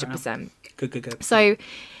remember 100%. Good. So,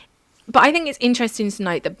 but I think it's interesting to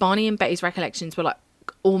note that Barney and Betty's recollections were like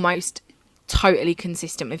almost totally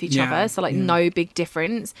consistent with each other, so like no big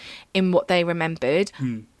difference in what they remembered.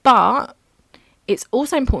 But it's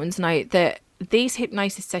also important to note that these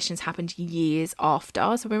hypnosis sessions happened years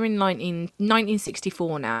after. So we're in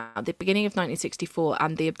 1964 now, the beginning of 1964,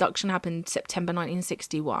 and the abduction happened September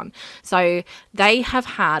 1961. So they have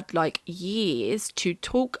had like years to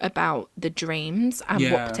talk about the dreams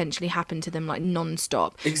and what potentially happened to them like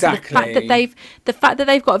non-stop. Exactly. So the fact that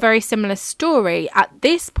they've got a very similar story at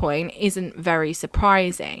this point isn't very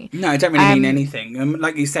surprising. No, it don't really mean anything.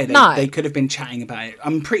 Like you say, they could have been chatting about it.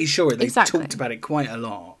 I'm pretty sure they talked about it quite a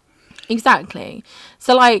lot. Exactly.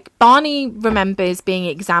 So like Barney remembers being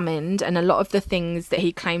examined, and a lot of the things that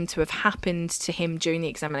he claimed to have happened to him during the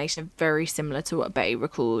examination are very similar to what Betty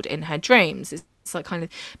recalled in her dreams. It's like kind of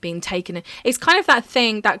being taken. It's kind of that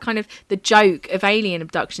thing, that kind of the joke of alien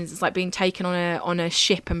abductions. It's like being taken on a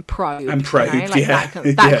ship and probed.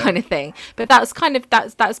 That kind of thing. But that's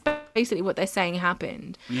basically what they're saying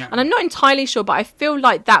happened. Yeah. And I'm not entirely sure, but I feel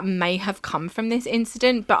like that may have come from this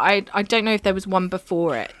incident. But I don't know if there was one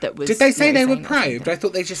before it that was. Did they say they were probed? I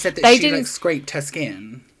thought they just said that she scraped her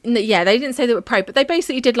skin. Yeah, they didn't say they were probed, but they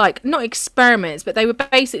basically did like not experiments, but they were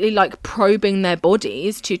basically like probing their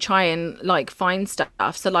bodies to try and like find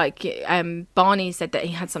stuff. So like Barney said that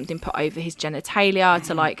he had something put over his genitalia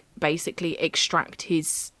to like basically extract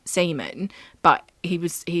his semen, but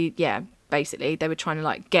basically they were trying to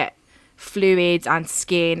like get fluids and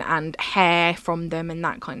skin and hair from them and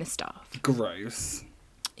that kind of stuff. Gross.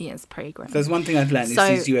 Yeah, it's pretty gross. There's one thing I've learned,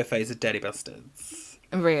 is these UFOs are dirty bastards.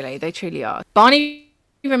 Really, they truly are. Barney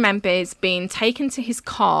remembers being taken to his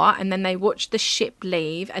car, and then they watch the ship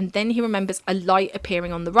leave, and then he remembers a light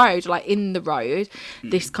appearing on the road, like in the road,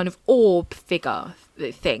 this kind of orb figure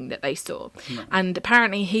thing that they saw. And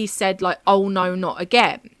apparently he said like, oh no, not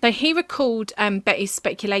again. So he recalled Betty's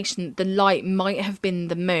speculation that the light might have been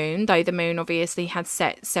the moon, though the moon obviously had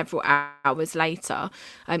set several hours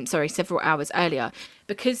earlier,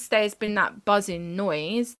 because there's been that buzzing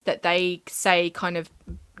noise that they say kind of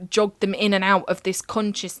jogged them in and out of this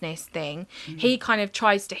consciousness thing. He kind of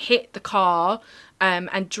tries to hit the car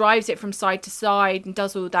and drives it from side to side and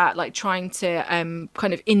does all that, like trying to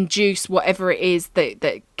kind of induce whatever it is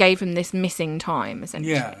that gave him this missing time,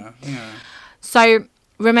 essentially. Yeah. So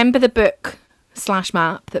remember the book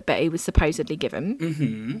 /map that Betty was supposedly given.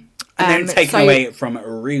 Mm-hmm. And then taken away from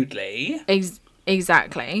rudely.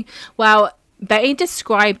 Exactly. Well, Betty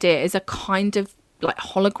described it as a kind of like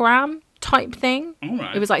hologram type thing. All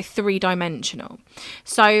right. It was like 3-dimensional.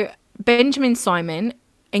 So Benjamin Simon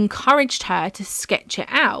encouraged her to sketch it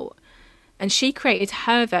out. And she created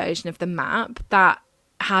her version of the map that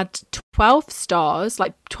had 12 stars,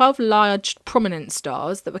 like 12 large prominent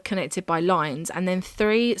stars that were connected by lines, and then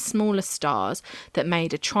 3 smaller stars that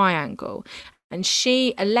made a triangle. And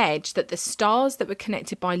she alleged that the stars that were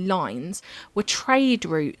connected by lines were trade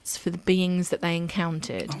routes for the beings that they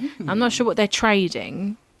encountered. Oh. I'm not sure what they're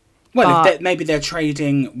trading. Well, maybe they're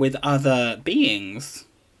trading with other beings.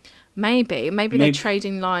 Maybe they're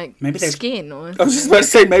trading like skin. Or I was just about to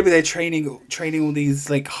say maybe they're trading all these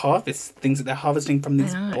like harvest things that they're harvesting from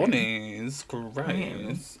these bodies.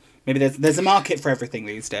 Gross. Maybe there's a market for everything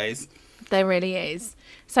these days. There really is.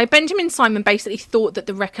 So Benjamin Simon basically thought that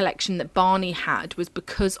the recollection that Barney had was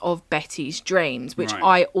because of Betty's dreams, which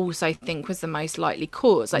I also think was the most likely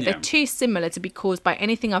cause. Like they're too similar to be caused by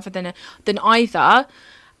anything other than either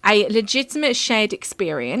a legitimate shared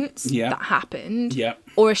experience that happened,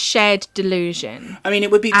 or a shared delusion. I mean, it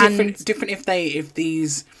would be different if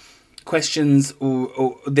these questions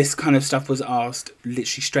or this kind of stuff was asked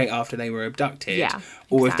literally straight after they were abducted,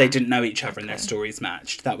 or if they didn't know each other and their stories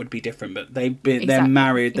matched. That would be different. But they're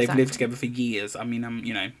married, they've lived together for years. I mean,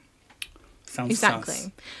 sounds sus.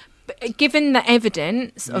 But given the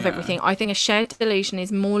evidence of everything, I think a shared delusion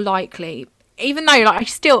is more likely. Even though, like,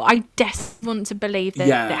 I desperately want to believe that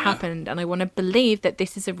it happened, and I want to believe that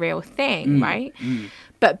this is a real thing, right?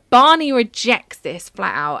 But Barney rejects this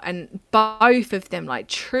flat out, and both of them, like,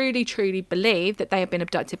 truly, truly believe that they have been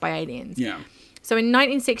abducted by aliens. Yeah. So in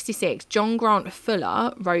 1966, John Grant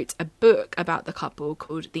Fuller wrote a book about the couple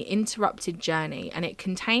called The Interrupted Journey, and it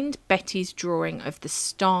contained Betty's drawing of the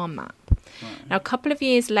star map. Right. Now, a couple of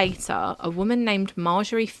years later, a woman named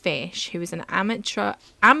Marjorie Fish, who was an amateur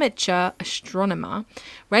astronomer,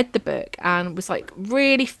 read the book and was like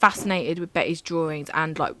really fascinated with Betty's drawings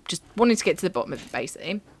and like just wanted to get to the bottom of it,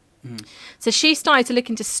 basically. So she started to look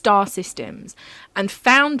into star systems and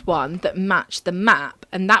found one that matched the map,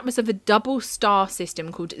 and that was of a double star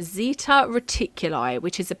system called Zeta Reticuli,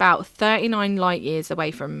 which is about 39 light years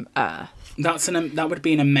away from Earth. That would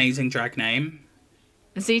be an amazing drag name.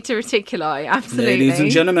 Zeta Reticuli, absolutely. Ladies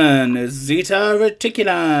and gentlemen, Zeta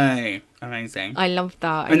Reticuli. Amazing. I love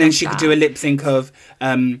that. And then she could do a lip sync of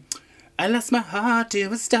I lost my heart to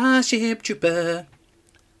a starship trooper.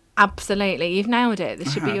 Absolutely, you've nailed it.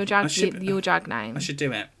 This should be your drag name. I should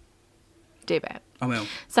do it. Do it. I will.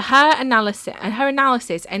 So her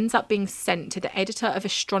analysis ends up being sent to the editor of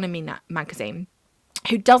Astronomy magazine,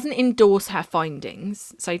 who doesn't endorse her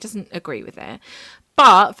findings, so he doesn't agree with it.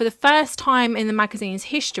 But for the first time in the magazine's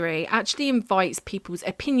history, actually invites people's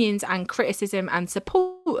opinions and criticism and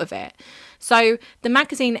support of it. So the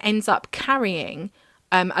magazine ends up carrying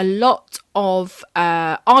a lot of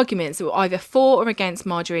arguments that were either for or against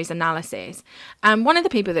Marjorie's analysis. And one of the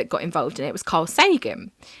people that got involved in it was Carl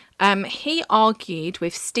Sagan. He argued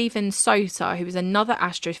with Stephen Soter, who was another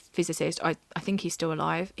astrophysicist. I think he's still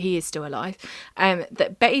alive. He is still alive.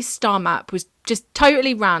 That Betty's star map was just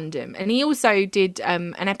totally random. And he also did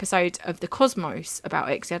an episode of The Cosmos about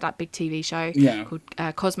it, because he had that big TV show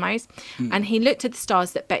called Cosmos. And he looked at the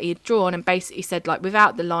stars that Betty had drawn and basically said, like,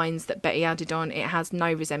 without the lines that Betty added on, it has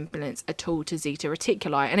no resemblance at all to Zeta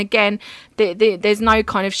Reticuli. And again, there's no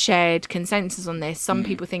kind of shared consensus on this. Some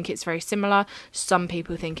people think it's very similar. Some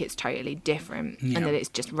people think it's totally different and that it's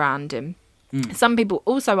just random. Some people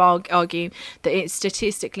also argue that it's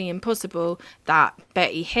statistically impossible that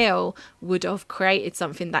Betty Hill would have created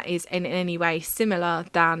something that is in any way similar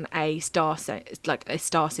than a star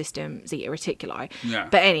system, Zeta Reticuli. Yeah.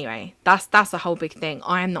 But anyway, that's a whole big thing.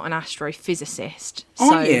 I am not an astrophysicist,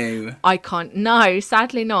 so are you? I can't. No,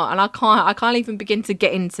 sadly not, and I can't even begin to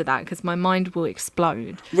get into that because my mind will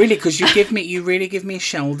explode. Really, because you really give me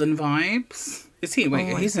Sheldon vibes. Is he?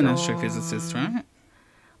 Wait, he's an astrophysicist, right?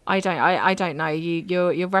 I don't know.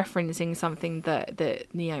 You're referencing something that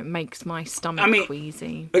makes my stomach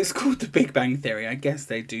queasy. It's called The Big Bang Theory. I guess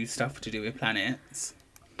they do stuff to do with planets.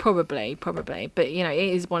 Probably. But it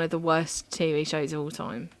is one of the worst TV shows of all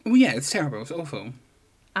time. Well, yeah, it's terrible. It's awful.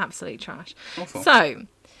 Absolute trash. Awful. So,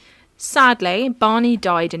 sadly, Barney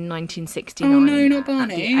died in 1969. Oh no, not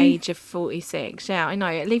Barney! At the age of 46. Yeah, I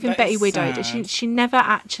know. Leaving Betty widowed. She never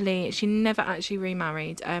actually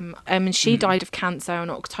remarried. And she died of cancer on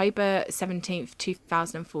October 17th,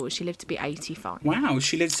 2004. She lived to be 85. Wow,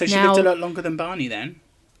 she lived a lot longer than Barney then.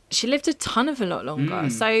 she lived a lot longer.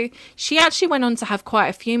 So she actually went on to have quite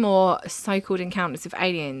a few more so-called encounters with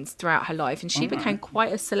aliens throughout her life, and she became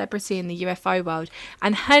quite a celebrity in the UFO world.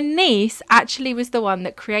 And her niece actually was the one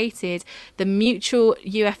that created the Mutual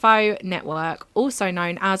UFO Network, also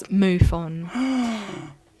known as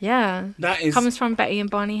MUFON. Yeah. That is... comes from Betty and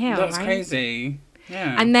Barney Hill, That's right? crazy.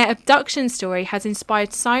 Yeah. And their abduction story has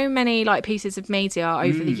inspired so many like pieces of media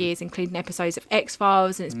over the years, including episodes of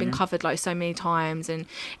X-Files, and it's been covered like so many times, and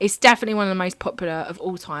it's definitely one of the most popular of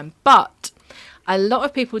all time. But a lot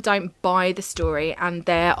of people don't buy the story, and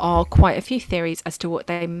there are quite a few theories as to what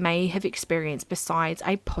they may have experienced besides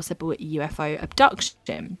a possible UFO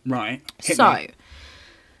abduction. Right.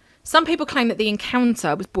 Some people claim that the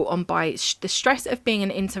encounter was brought on by the stress of being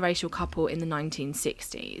an interracial couple in the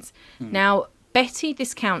 1960s. Now, Betty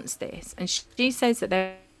discounts this, and she says that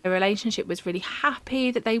their relationship was really happy,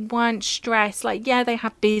 that they weren't stressed. Like, yeah, they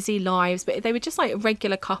had busy lives, but they were just like a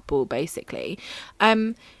regular couple, basically.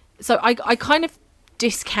 So I kind of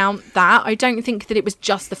discount that. I don't think that it was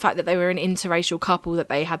just the fact that they were an interracial couple that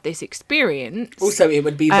they had this experience. Also, it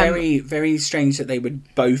would be very, very strange that they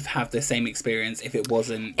would both have the same experience if it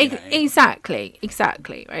wasn't, you know. Exactly,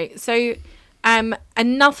 right? So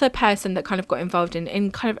another person that kind of got involved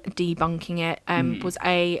in kind of debunking it was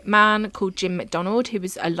a man called Jim McDonald, who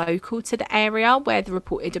was a local to the area where the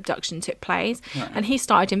reported abduction took place. And he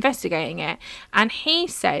started investigating it, and he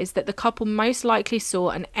says that the couple most likely saw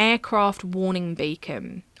an aircraft warning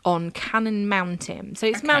beacon on Cannon Mountain. So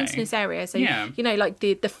it's mountainous area, so you know, like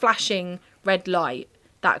the flashing red light,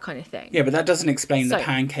 that kind of thing. Yeah, but that doesn't explain the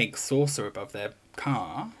pancake saucer above their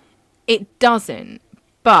car. It doesn't.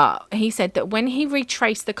 But he said that when he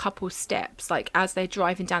retraced the couple's steps, like as they're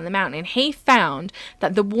driving down the mountain, he found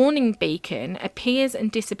that the warning beacon appears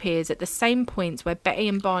and disappears at the same points where Betty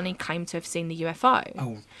and Barney claim to have seen the UFO.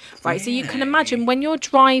 Oh, right. So you can imagine when you're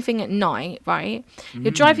driving at night, right?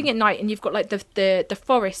 You're driving at night and you've got like the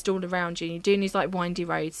forest all around you, and you're doing these like windy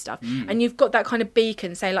road stuff, and you've got that kind of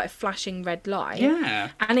beacon, say like flashing red light. Yeah.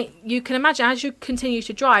 And you can imagine as you continue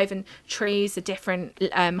to drive, and trees are different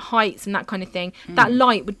heights and that kind of thing, that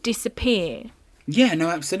light would disappear. Yeah, no,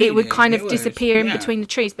 absolutely. It would kind of disappear in between the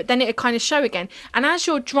trees, but then it would kind of show again. And as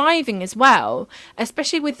you're driving as well,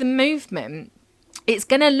 especially with the movement, it's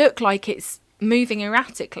going to look like it's moving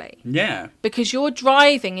erratically. Yeah. Because you're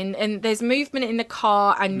driving and there's movement in the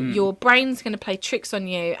car, and your brain's going to play tricks on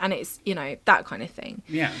you, and it's, you know, that kind of thing.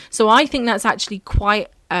 Yeah. So I think that's actually quite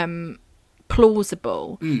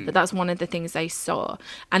plausible that's one of the things they saw.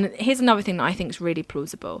 And here's another thing that I think is really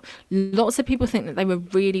plausible. Lots of people think that they were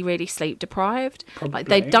really, really sleep deprived. Probably. Like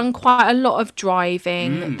they'd done quite a lot of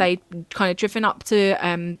driving. They'd kind of driven up to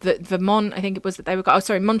Vermont, I think it was that they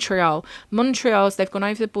were Montreal. So they've gone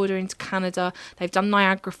over the border into Canada. They've done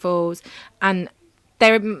Niagara Falls, and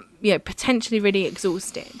they're potentially really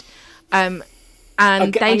exhausted.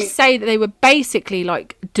 And they say that they were basically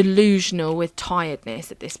like delusional with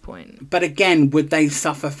tiredness at this point. But again, would they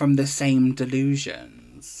suffer from the same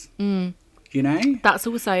delusions? You know? That's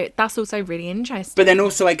also really interesting. But then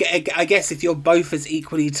also, I guess if you're both as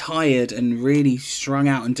equally tired and really strung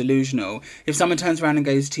out and delusional, if someone turns around and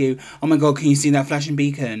goes to you, oh my God, can you see that flashing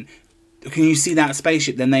beacon? Can you see that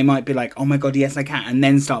spaceship? Then they might be like, oh my God, yes, I can. And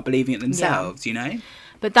then start believing it themselves, you know?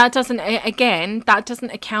 But that doesn't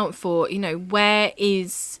account for, you know, where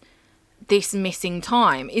is this missing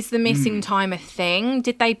time? Is the missing time a thing?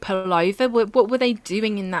 Did they pull over? What were they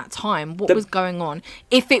doing in that time? What was going on?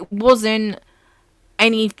 If it wasn't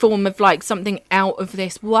any form of like something out of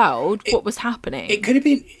this world, what was happening? It could have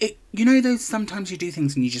been, you know, those sometimes you do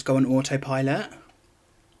things and you just go on autopilot.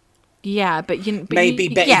 Yeah, but you maybe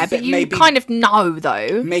kind of know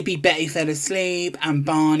though. Maybe Betty fell asleep and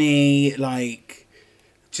Barney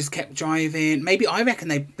just kept driving. I reckon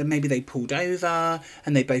they pulled over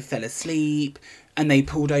and they both fell asleep, and they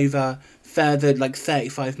pulled over further, like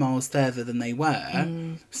 35 miles further than they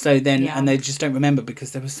were. So then, and they just don't remember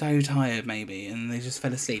because they were so tired, maybe, and they just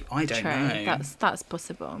fell asleep. I don't know. That's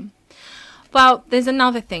possible. Well, there's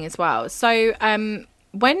another thing as well. So,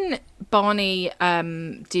 when Barney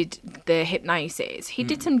did the hypnosis, he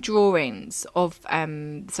did some drawings of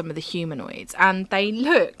some of the humanoids, and they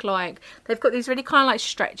look like they've got these really kind of like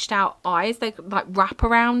stretched out eyes. They're like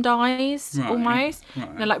wraparound eyes, almost.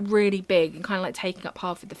 Right. They're like really big and kind of like taking up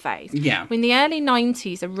half of the face. Yeah. In the early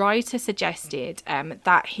 90s, a writer suggested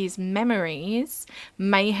that his memories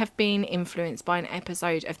may have been influenced by an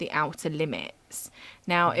episode of The Outer Limits.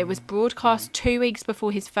 Now, it was broadcast 2 weeks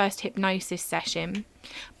before his first hypnosis session.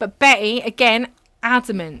 But Betty, again,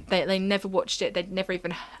 adamant that they never watched it. They'd never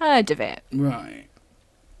even heard of it. Right.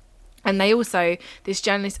 And this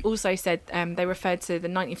journalist also said they referred to the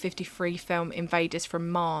 1953 film Invaders from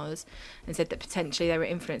Mars and said that potentially they were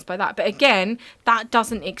influenced by that. But again, that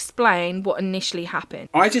doesn't explain what initially happened.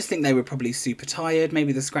 I just think they were probably super tired.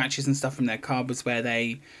 Maybe the scratches and stuff from their car was where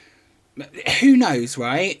they... Who knows,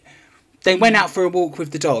 right? They went out for a walk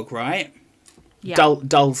with the dog, right? Yeah.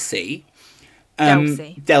 Dulcie.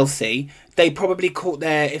 Dulcie. They probably caught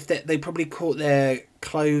they probably caught their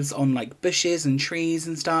clothes on like bushes and trees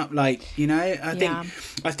and stuff. Like, you know,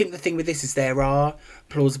 I think the thing with this is there are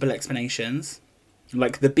plausible explanations,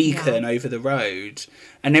 like the beacon over the road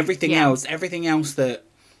and everything else. Everything else that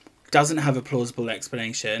doesn't have a plausible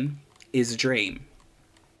explanation is a dream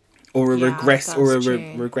or a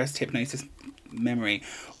regressed hypnosis memory.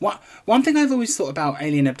 One thing I've always thought about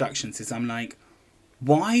alien abductions is I'm like,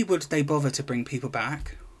 why would they bother to bring people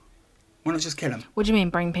back? Why not just kill them? What do you mean,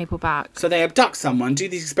 bring people back? So they abduct someone, do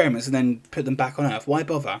these experiments, and then put them back on Earth. Why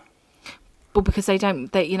bother? Well, because they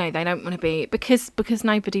don't want to be... Because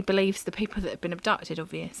nobody believes the people that have been abducted,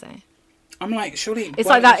 obviously. I'm like, surely... It's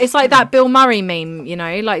like that Bill Murray meme, you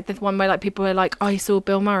know? Like the one where like people are like, I saw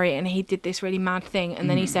Bill Murray and he did this really mad thing. And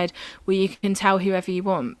then he said, well, you can tell whoever you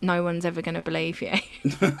want. No one's ever going to believe you.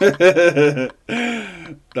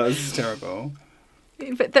 That's terrible.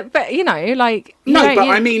 But you know, like...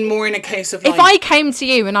 I mean more in a case of like... If I came to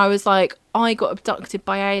you and I was like, I got abducted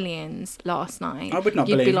by aliens last night... I would not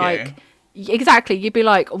believe you. Exactly, you'd be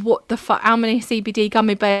like, what the fuck? How many CBD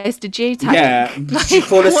gummy bears did you take? Yeah, did you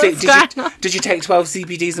fall asleep? Did you take 12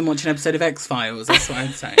 CBDs and watch an episode of X-Files? That's what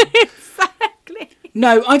I'd say. Exactly.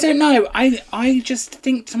 No, I don't know. I just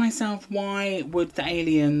think to myself, why would the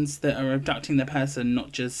aliens that are abducting the person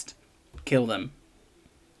not just kill them?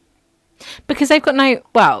 Because they've got no...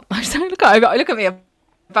 Well, look at me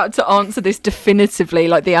about to answer this definitively,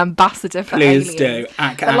 like the ambassador for aliens. Please do.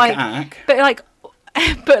 Ack.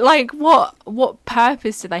 But what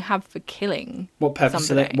purpose do they have for killing? What purpose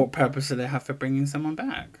do they have for bringing someone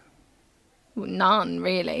back? Well, none,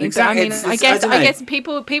 really. Exactly. But, I guess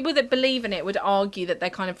people that believe in it would argue that they're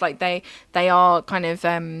kind of like they are kind of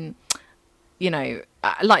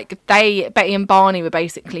like Betty and Barney were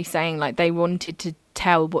basically saying like they wanted to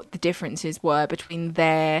tell what the differences were between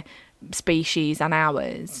their species and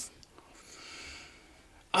ours.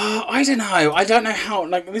 I don't know. I don't know how...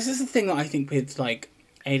 Like, this is the thing that I think with, like,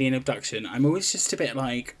 alien abduction. I'm always just a bit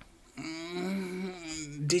like...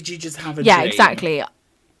 did you just have a dream?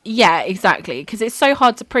 Yeah, exactly. Because it's so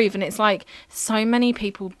hard to prove. And it's like, so many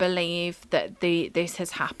people believe that this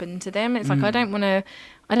has happened to them. It's like, I don't want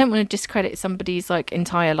to discredit somebody's, like,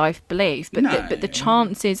 entire life belief. But, but the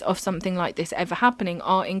chances of something like this ever happening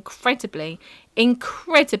are incredibly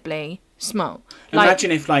small.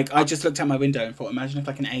 Imagine if, like, I just looked out my window and thought, imagine if,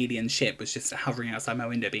 like, an alien ship was just hovering outside my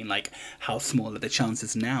window being like, how small are the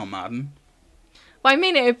chances now, Martin? Well, I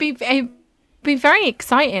mean, it'd be very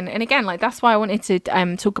exciting. And again, like, that's why I wanted to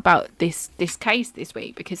talk about this case this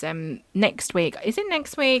week, because next week... Is it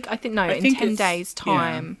next week? I think, no, in 10 days'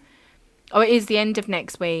 time... Yeah. Oh, it is the end of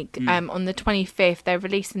next week. On the 25th, they're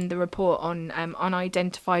releasing the report on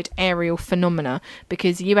unidentified aerial phenomena,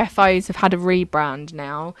 because UFOs have had a rebrand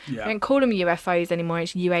now. Yeah. They don't call them UFOs anymore,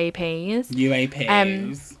 it's UAPs.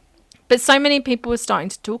 But so many people are starting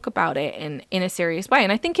to talk about it in a serious way.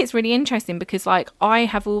 And I think it's really interesting because, like, I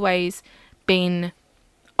have always been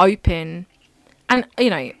open and, you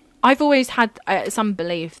know, I've always had some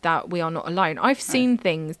belief that we are not alone. I've seen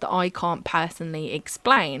things that I can't personally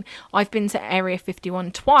explain. I've been to Area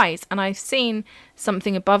 51 twice, and I've seen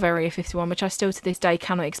something above Area 51, which I still to this day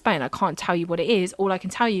cannot explain. I can't tell you what it is. All I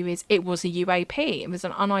can tell you is it was a UAP. It was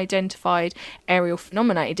an unidentified aerial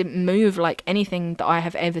phenomena. It didn't move like anything that I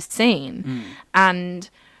have ever seen. And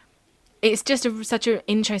it's just such an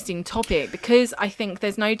interesting topic, because I think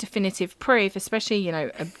there's no definitive proof, especially, you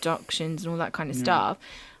know, abductions and all that kind of stuff.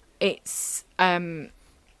 It's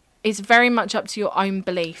very much up to your own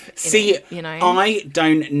belief. You know, I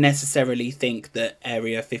don't necessarily think that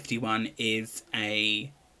Area 51 is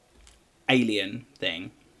a alien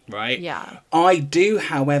thing, right? Yeah. I do,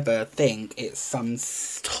 however, think it's some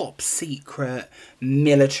top secret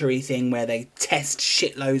military thing where they test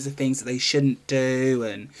shitloads of things that they shouldn't do,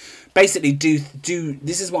 and basically do.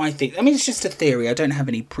 This is what I think. I mean, it's just a theory. I don't have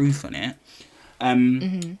any proof on it.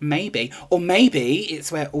 Maybe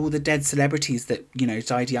it's where all the dead celebrities that, you know,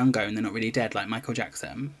 died younger and they're not really dead, like Michael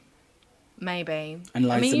Jackson. Maybe. And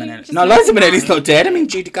Liza Minnelli. No, Liza Minnelli's not dead. I mean,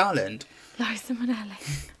 Judy Garland. Liza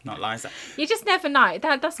Minnelli. Not Liza. You just never know.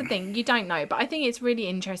 That's the thing. You don't know. But I think it's really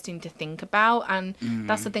interesting to think about. And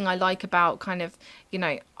that's the thing I like about kind of, you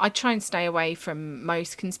know, I try and stay away from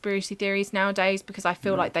most conspiracy theories nowadays because I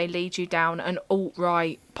feel like they lead you down an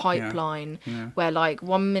alt-right pipeline where, like,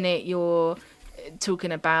 1 minute you're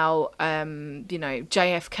talking about, you know,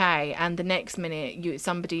 JFK and the next minute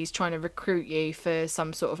somebody's trying to recruit you for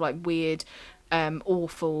some sort of, like, weird...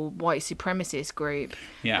 awful white supremacist group,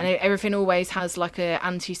 and everything always has like a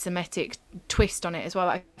anti-Semitic twist on it as well.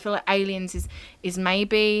 I feel like Aliens is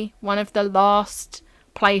maybe one of the last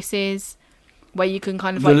places where you can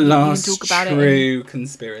kind of like you can talk about true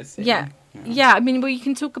conspiracy. Yeah. I mean, well, you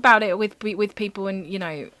can talk about it with people, and you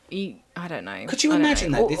know, I don't know. Could you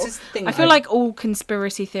imagine that? This is the thing. I feel like all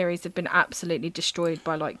conspiracy theories have been absolutely destroyed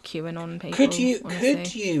by like QAnon people. Could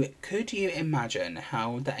you imagine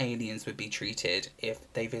how the aliens would be treated if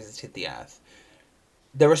they visited the Earth?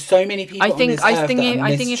 There are so many people on this Earth that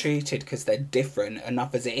are mistreated because they're different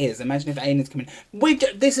enough as it is. Imagine if aliens come in.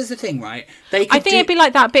 This is the thing, right? I think it'd be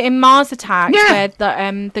like that bit in Mars Attacks where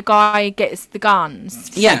the guy gets the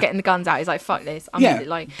guns. Yeah, getting the guns out. He's like, "Fuck this."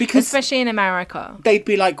 Because especially in America, they'd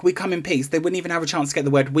be like, "We come in peace." They wouldn't even have a chance to get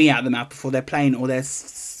the word "we" out of their mouth before their plane or their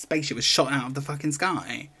spaceship was shot out of the fucking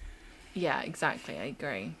sky. Yeah, exactly. I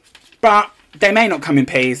agree. But they may not come in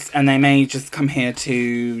peace, and they may just come here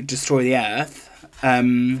to destroy the Earth.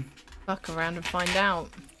 Fuck around and find out.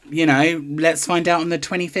 You know, let's find out on the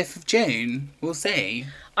 25th of June. We'll see.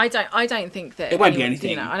 I don't think that it won't be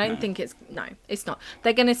anything. You know, I don't think it's not.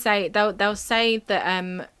 They're gonna say they'll say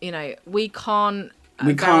that you know, we can't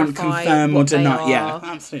confirm or deny. Yeah,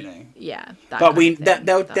 absolutely. Yeah, but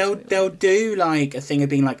they'll do like a thing of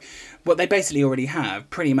being like what they basically already have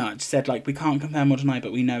pretty much said, like, we can't confirm or deny,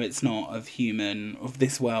 but we know it's not of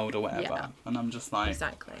this world or whatever. Yeah. And I'm just like,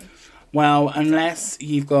 exactly. Well, unless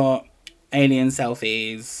you've got alien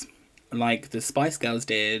selfies like the Spice Girls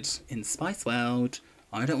did in Spice World,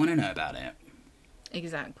 I don't want to know about it.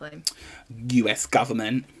 Exactly. US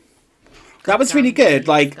government. That was really good.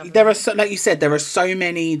 Like, there are like you said, there are so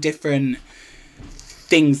many different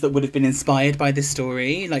things that would have been inspired by this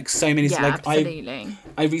story. Like, so many. Yeah, like, absolutely.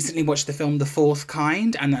 I recently watched the film The Fourth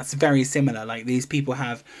Kind, and that's very similar. Like, these people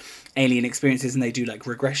have alien experiences and they do like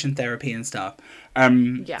regression therapy and stuff.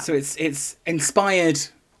 So it's inspired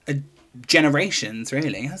generations,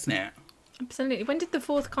 really, hasn't it? Absolutely. When did The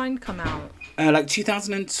Fourth Kind come out? Like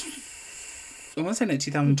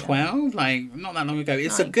 2012, like not that long ago.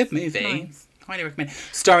 It's a good movie. Nice. Highly recommend.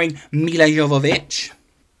 Starring Mila Jovovich.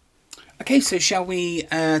 Okay, so shall we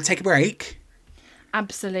take a break?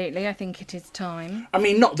 Absolutely, I think it is time. I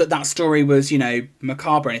mean, not that story was, you know,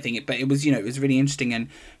 macabre or anything, but it was, you know, it was really interesting and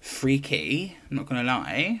freaky. I'm not going to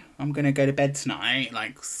lie. I'm going to go to bed tonight,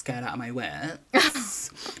 like, scared out of my wits.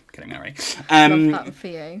 Kidding, Mary. Love that for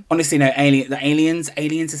you. Honestly, no, aliens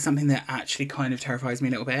is something that actually kind of terrifies me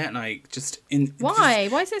a little bit. Like, Why?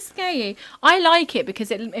 Why does it scare you? I like it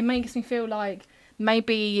because it makes me feel like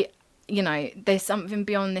maybe... you know, there's something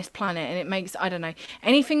beyond this planet, and it makes, I don't know,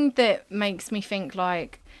 anything that makes me think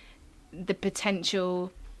like the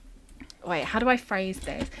potential, wait, how do I phrase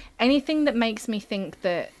this? Anything that makes me think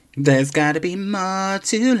that there's gotta be more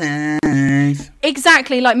to life.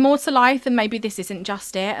 Exactly, like more to life, and maybe this isn't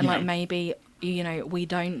just it, and like maybe, you know, we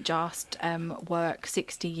don't just work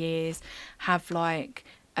 60 years, have like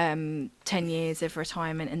 10 years of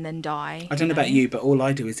retirement and then die. I don't know about you, but all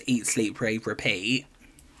I do is eat, sleep, rave, repeat.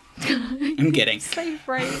 I'm kidding.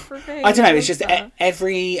 I don't know. It's just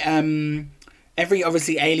every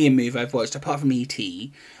obviously alien movie I've watched, apart from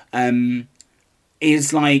E.T.,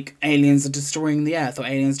 is like aliens are destroying the Earth or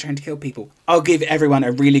aliens trying to kill people. I'll give everyone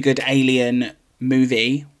a really good alien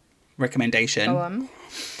movie recommendation. Go on.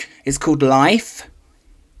 It's called Life,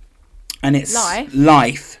 and it's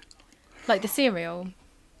Life. Like the cereal.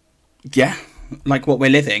 Yeah. Like what we're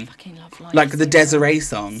living. Fucking love Life. Like the Desiree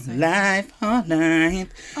song. So life, oh life.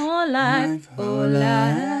 Oh life, oh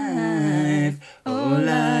life. Oh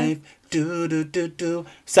life. Do do do do.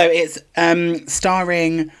 So it's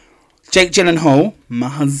starring Jake Gyllenhaal, my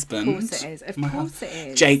husband. Of course it is. Of course it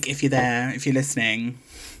is. Jake, if you're there, if you're listening,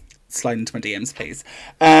 slide into my DMs, please.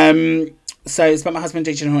 So it's about my husband,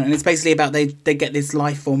 Jake Gyllenhaal, and it's basically about they get this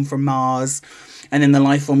life form from Mars, and then the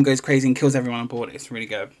life form goes crazy and kills everyone on board. It's really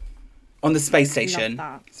good. On the space station.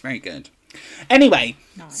 Love that. It's very good. Anyway,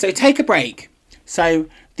 So take a break. So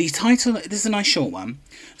the title, this is a nice short one.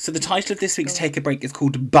 So the title of this week's Take a Break is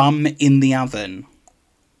called Bum in the Oven.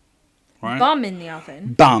 Right? Bum in the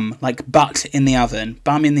oven? Bum, like butt in the oven.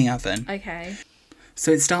 Bum in the oven. Okay.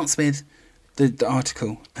 So it starts with, the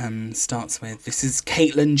article starts with, this is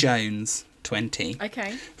Caitlin Jones. 20.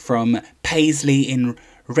 Okay. From Paisley in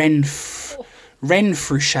Renfrewshire.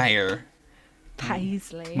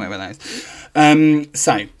 Paisley. Whatever that is.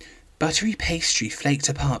 So, buttery pastry flaked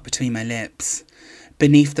apart between my lips.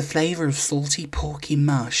 Beneath, the flavour of salty, porky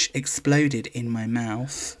mush exploded in my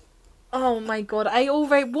mouth. Oh my god!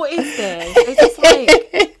 What is this? Is this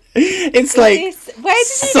like? It's like. Where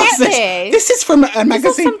did you get this? This is from a magazine.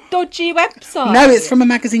 Is this some dodgy website? No, it's from a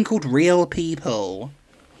magazine called Real People.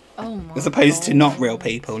 Oh my As opposed to not real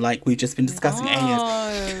people, like we've just been discussing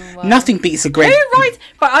aliens. Nothing beats a great. Who writes?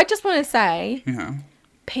 But I just want to say, Yeah.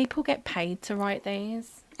 People get paid to write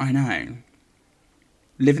these. I know.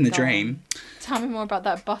 Living the dream. Tell me more about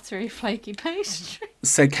that buttery, flaky pastry.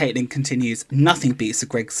 So Caitlin continues, nothing beats a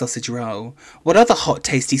Greggs sausage roll. What other hot,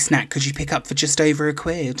 tasty snack could you pick up for just over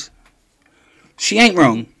 £1? She ain't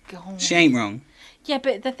wrong. God. She ain't wrong. Yeah,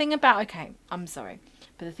 but the thing about... Okay, I'm sorry.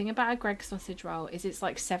 But the thing about a Greggs sausage roll is it's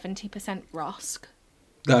like 70% rusk.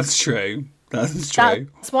 That's true. That's true.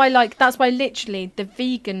 That's why literally the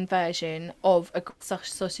vegan version of a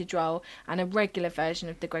sausage roll and a regular version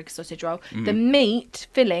of the Greggs sausage roll, the meat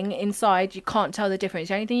filling inside, you can't tell the difference.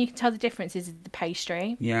 The only thing you can tell the difference is the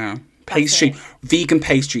pastry. Yeah. Pastry, vegan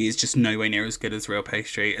pastry is just nowhere near as good as real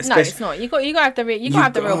pastry. No, it's not. You got to have the real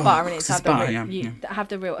butter in it to have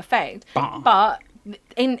the real effect. But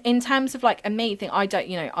in terms of like a meat thing, I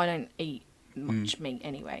don't eat much meat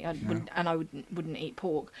anyway. I wouldn't eat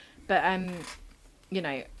pork. But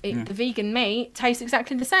the vegan meat tastes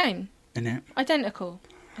exactly the same. Innit? Identical.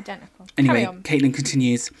 Anyway, Caitlin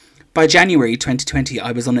continues. By January 2020,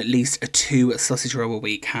 I was on at least a 2 sausage roll a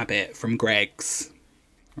week habit from Greggs.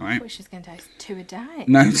 Right. I thought she was going to taste 2 a day.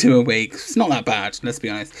 No, 2 a week. It's not that bad, let's be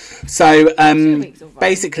honest. So,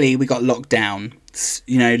 basically, we got locked down.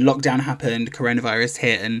 You know, lockdown happened, coronavirus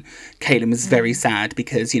hit, and Caitlin was very sad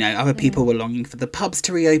because, other people were longing for the pubs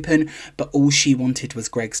to reopen, but all she wanted was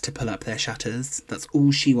Greggs to pull up their shutters. That's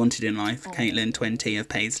all she wanted in life. Caitlin, 20, of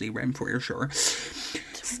Paisley, Renfrewshire.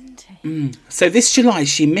 20. So this July,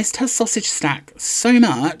 she missed her sausage stack so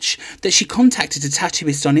much that she contacted a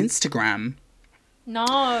tattooist on Instagram.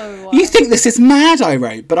 No. You think this is mad, I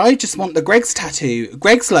wrote, but I just want the Greggs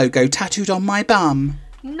Greggs logo tattooed on my bum.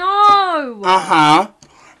 No.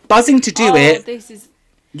 Buzzing to do it.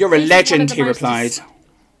 You're a legend, he replied.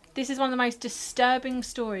 This is one of the most disturbing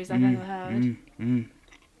stories I've ever heard.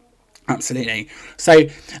 Absolutely. So,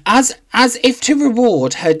 as if to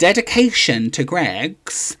reward her dedication to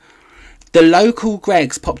Greggs, the local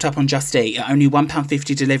Greggs popped up on Just Eat at only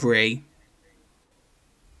 £1.50 delivery.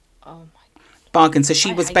 Oh my god. Bargain. So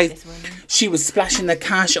she was splashing the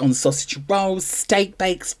cash on sausage rolls, steak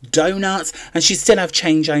bakes, donuts, and she still have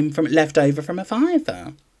change home left over from a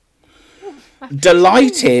fiver.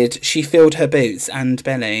 Delighted, she filled her boots and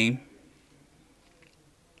belly,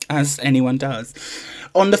 as anyone does.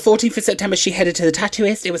 On the 14th of September, she headed to the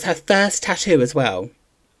tattooist. It was her first tattoo as well,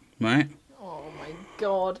 right? Oh my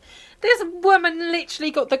god. This woman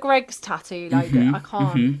literally got the Greggs tattoo logo.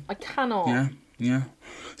 I cannot. Yeah.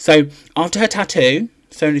 So, after her tattoo...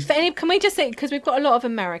 can we just say, because we've got a lot of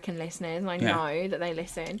American listeners, and I know that they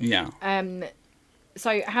listen. Yeah.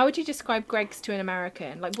 So, how would you describe Greggs to an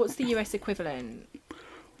American? Like, what's the US equivalent?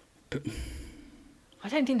 I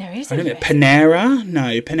don't think there is. Panera?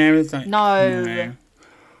 No, Panera's like... No.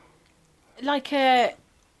 Like a...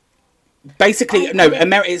 Basically,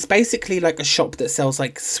 it's basically like a shop that sells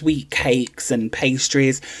like sweet cakes and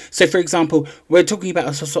pastries. So, for example, we're talking about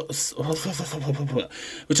a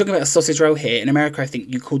sausage roll here. In America, I think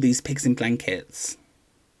you call these pigs in blankets.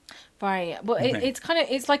 Right. Well,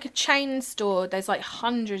 it's like a chain store. There's like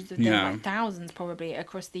hundreds of them, like thousands probably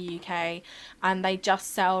across the UK, and they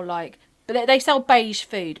just sell but they sell beige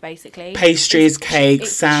food basically. Pastries,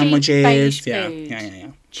 cakes, sandwiches. Cheap beige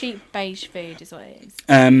food. Cheap beige food is what it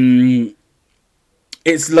is.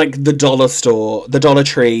 It's like the dollar store, the Dollar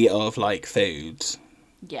Tree of like food.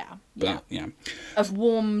 Yeah. But, yeah. Of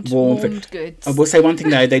warmed goods. I will say one thing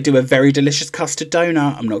though, they do a very delicious custard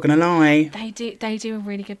donut. I'm not going to lie. They do a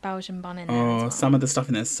really good Belgian bun in there. Oh, some of the stuff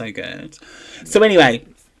in there is so good. So anyway,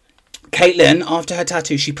 Caitlin, after her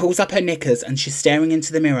tattoo, she pulls up her knickers and she's staring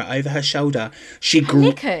into the mirror over her shoulder.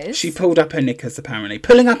 Knickers? She pulled up her knickers, apparently.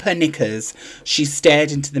 Pulling up her knickers, she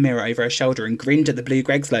stared into the mirror over her shoulder and grinned at the blue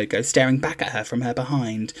Greggs logo, staring back at her from her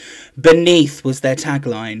behind. Beneath was their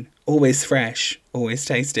tagline, always fresh, always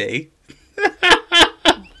tasty.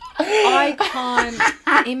 I can't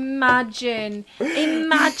imagine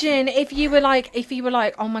if you were like,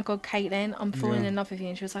 oh my god, Caitlin, I'm falling in love with you,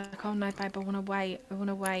 and she was like, oh no, babe, I want to wait.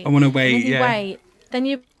 Then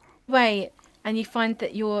you wait, and you find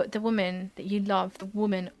that you're the woman that you love, the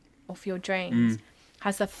woman of your dreams,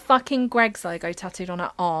 has the fucking Greggs logo tattooed on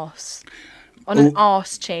her arse. On an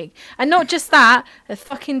arse cheek. And not just that, a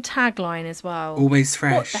fucking tagline as well. Always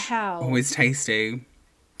fresh. What the hell? Always tasty.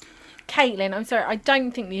 Caitlin, I'm sorry, I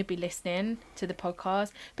don't think you'd be listening to the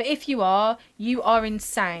podcast, but if you are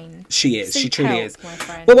insane. She is. She truly help, is. My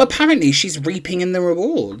friend. Well, apparently she's reaping in the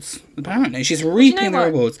rewards. Apparently she's reaping the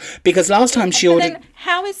rewards because last time she ordered. Then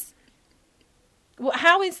how is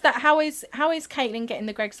that? How is Caitlin getting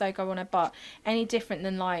the Greggs logo on her butt any different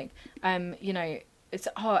than like it's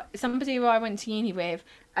somebody who I went to uni with,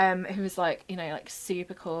 who was like, like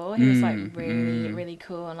super cool. He was like really, really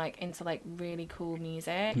cool and like into like really cool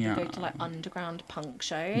music. Yeah. He'd go to like underground punk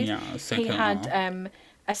shows. Yeah, so he cool. had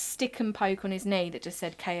a stick and poke on his knee that just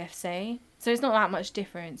said KFC. So it's not that much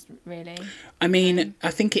difference, really. I mean,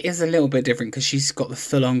 I think it is a little bit different because she's got the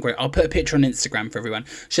full-on Greg. I'll put a picture on Instagram for everyone.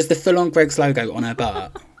 She has the full-on Greggs logo on her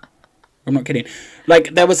butt. I'm not kidding.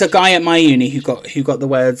 Like, there was a guy at my uni who got the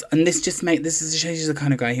words, and this shows you the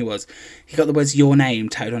kind of guy he was. He got the words "your name"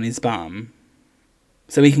 tattooed on his bum,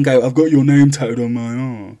 so he can go, "I've got your name tattooed on my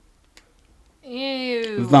arm."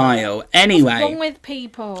 Ew. Vile. Anyway. What's wrong with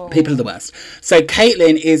people? People are the worst. So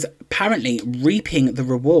Caitlin is apparently reaping the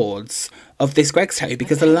rewards of this Greggs tattoo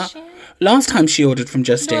because the last time she ordered from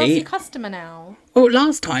Just You're Eat. a customer now. Well,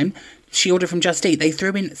 last time she ordered from Just Eat, they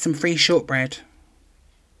threw in some free shortbread.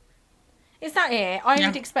 Is that it? I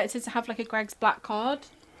would expect it to have like a Greggs black card.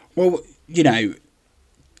 Well, I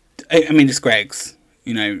mean, it's Greggs.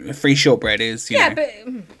 A free shortbread is, Yeah, but...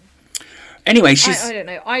 Anyway, she's... I don't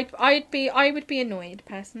know. I would be annoyed,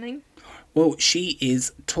 personally. Well, she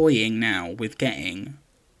is toying now with getting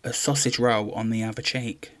a sausage roll on the other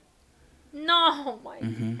cheek. No, my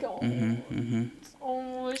God.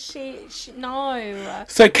 Oh, she no.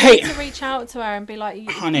 So Kate... I need to reach out to her and be like,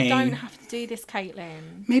 honey, you don't have to do this,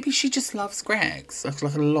 Caitlin. Maybe she just loves Greggs. That's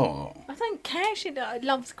like a lot. I don't care if she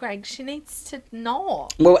loves Greg. She needs to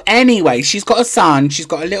not. Well, anyway, she's got a son. She's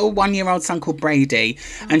got a little 1-year-old son called Brady.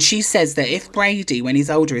 And she says that if Brady, when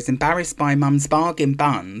he's older, is embarrassed by mum's bargain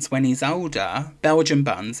buns when he's older, Belgian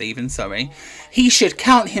buns even, sorry, he should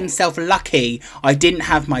count himself lucky I didn't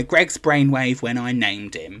have my Greggs brainwave when I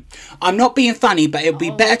named him. I'm not being funny, but it would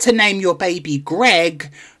be better to name your baby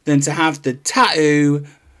Greg than to have the tattoo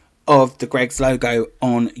of the Greggs logo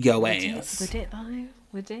on your ass. Would it though?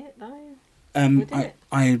 Would it though?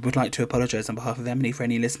 I would like to apologise on behalf of Emily for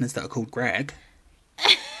any listeners that are called Greg.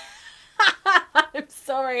 I'm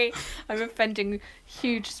sorry. I'm offending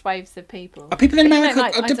huge swathes of people. Are people in America?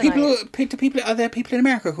 Are there people in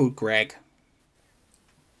America called Greg?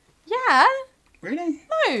 Yeah. Really?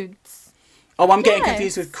 Loads. Oh, I'm getting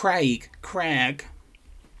confused with Craig. Craig.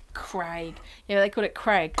 Yeah, they call it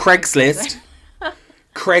Craig. Craigslist.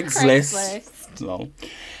 Craigslist. Lol.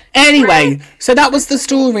 Anyway, so that was the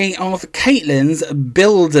story of Caitlin's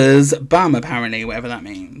builder's bum, apparently, whatever that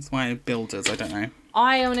means. Why builders? I don't know.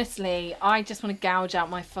 I just want to gouge out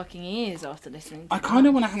my fucking ears after listening to I kind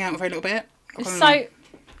of want to hang out with her a little bit.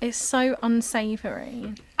 It's so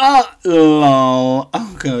unsavoury. Oh, lol.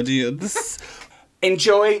 Oh, God.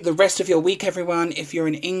 Enjoy the rest of your week, everyone. If you're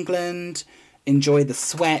in England, enjoy the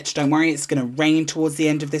sweat. Don't worry, it's going to rain towards the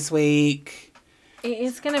end of this week. It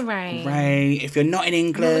is going to rain. If you're not in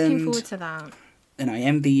England... I'm not looking forward to that. Then I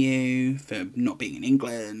envy you for not being in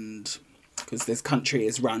England. Because this country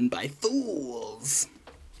is run by fools.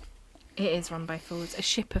 It is run by fools. A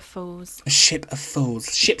ship of fools. A ship of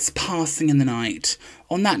fools. Ships passing in the night.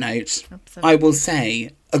 On that note, Absolutely. I will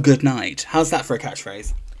say a good night. How's that for a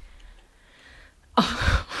catchphrase?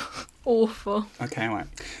 Awful. Okay, right.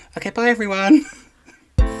 Okay, bye everyone.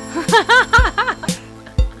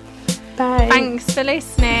 Bye. Thanks for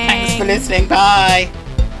listening. Bye.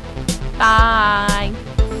 Bye.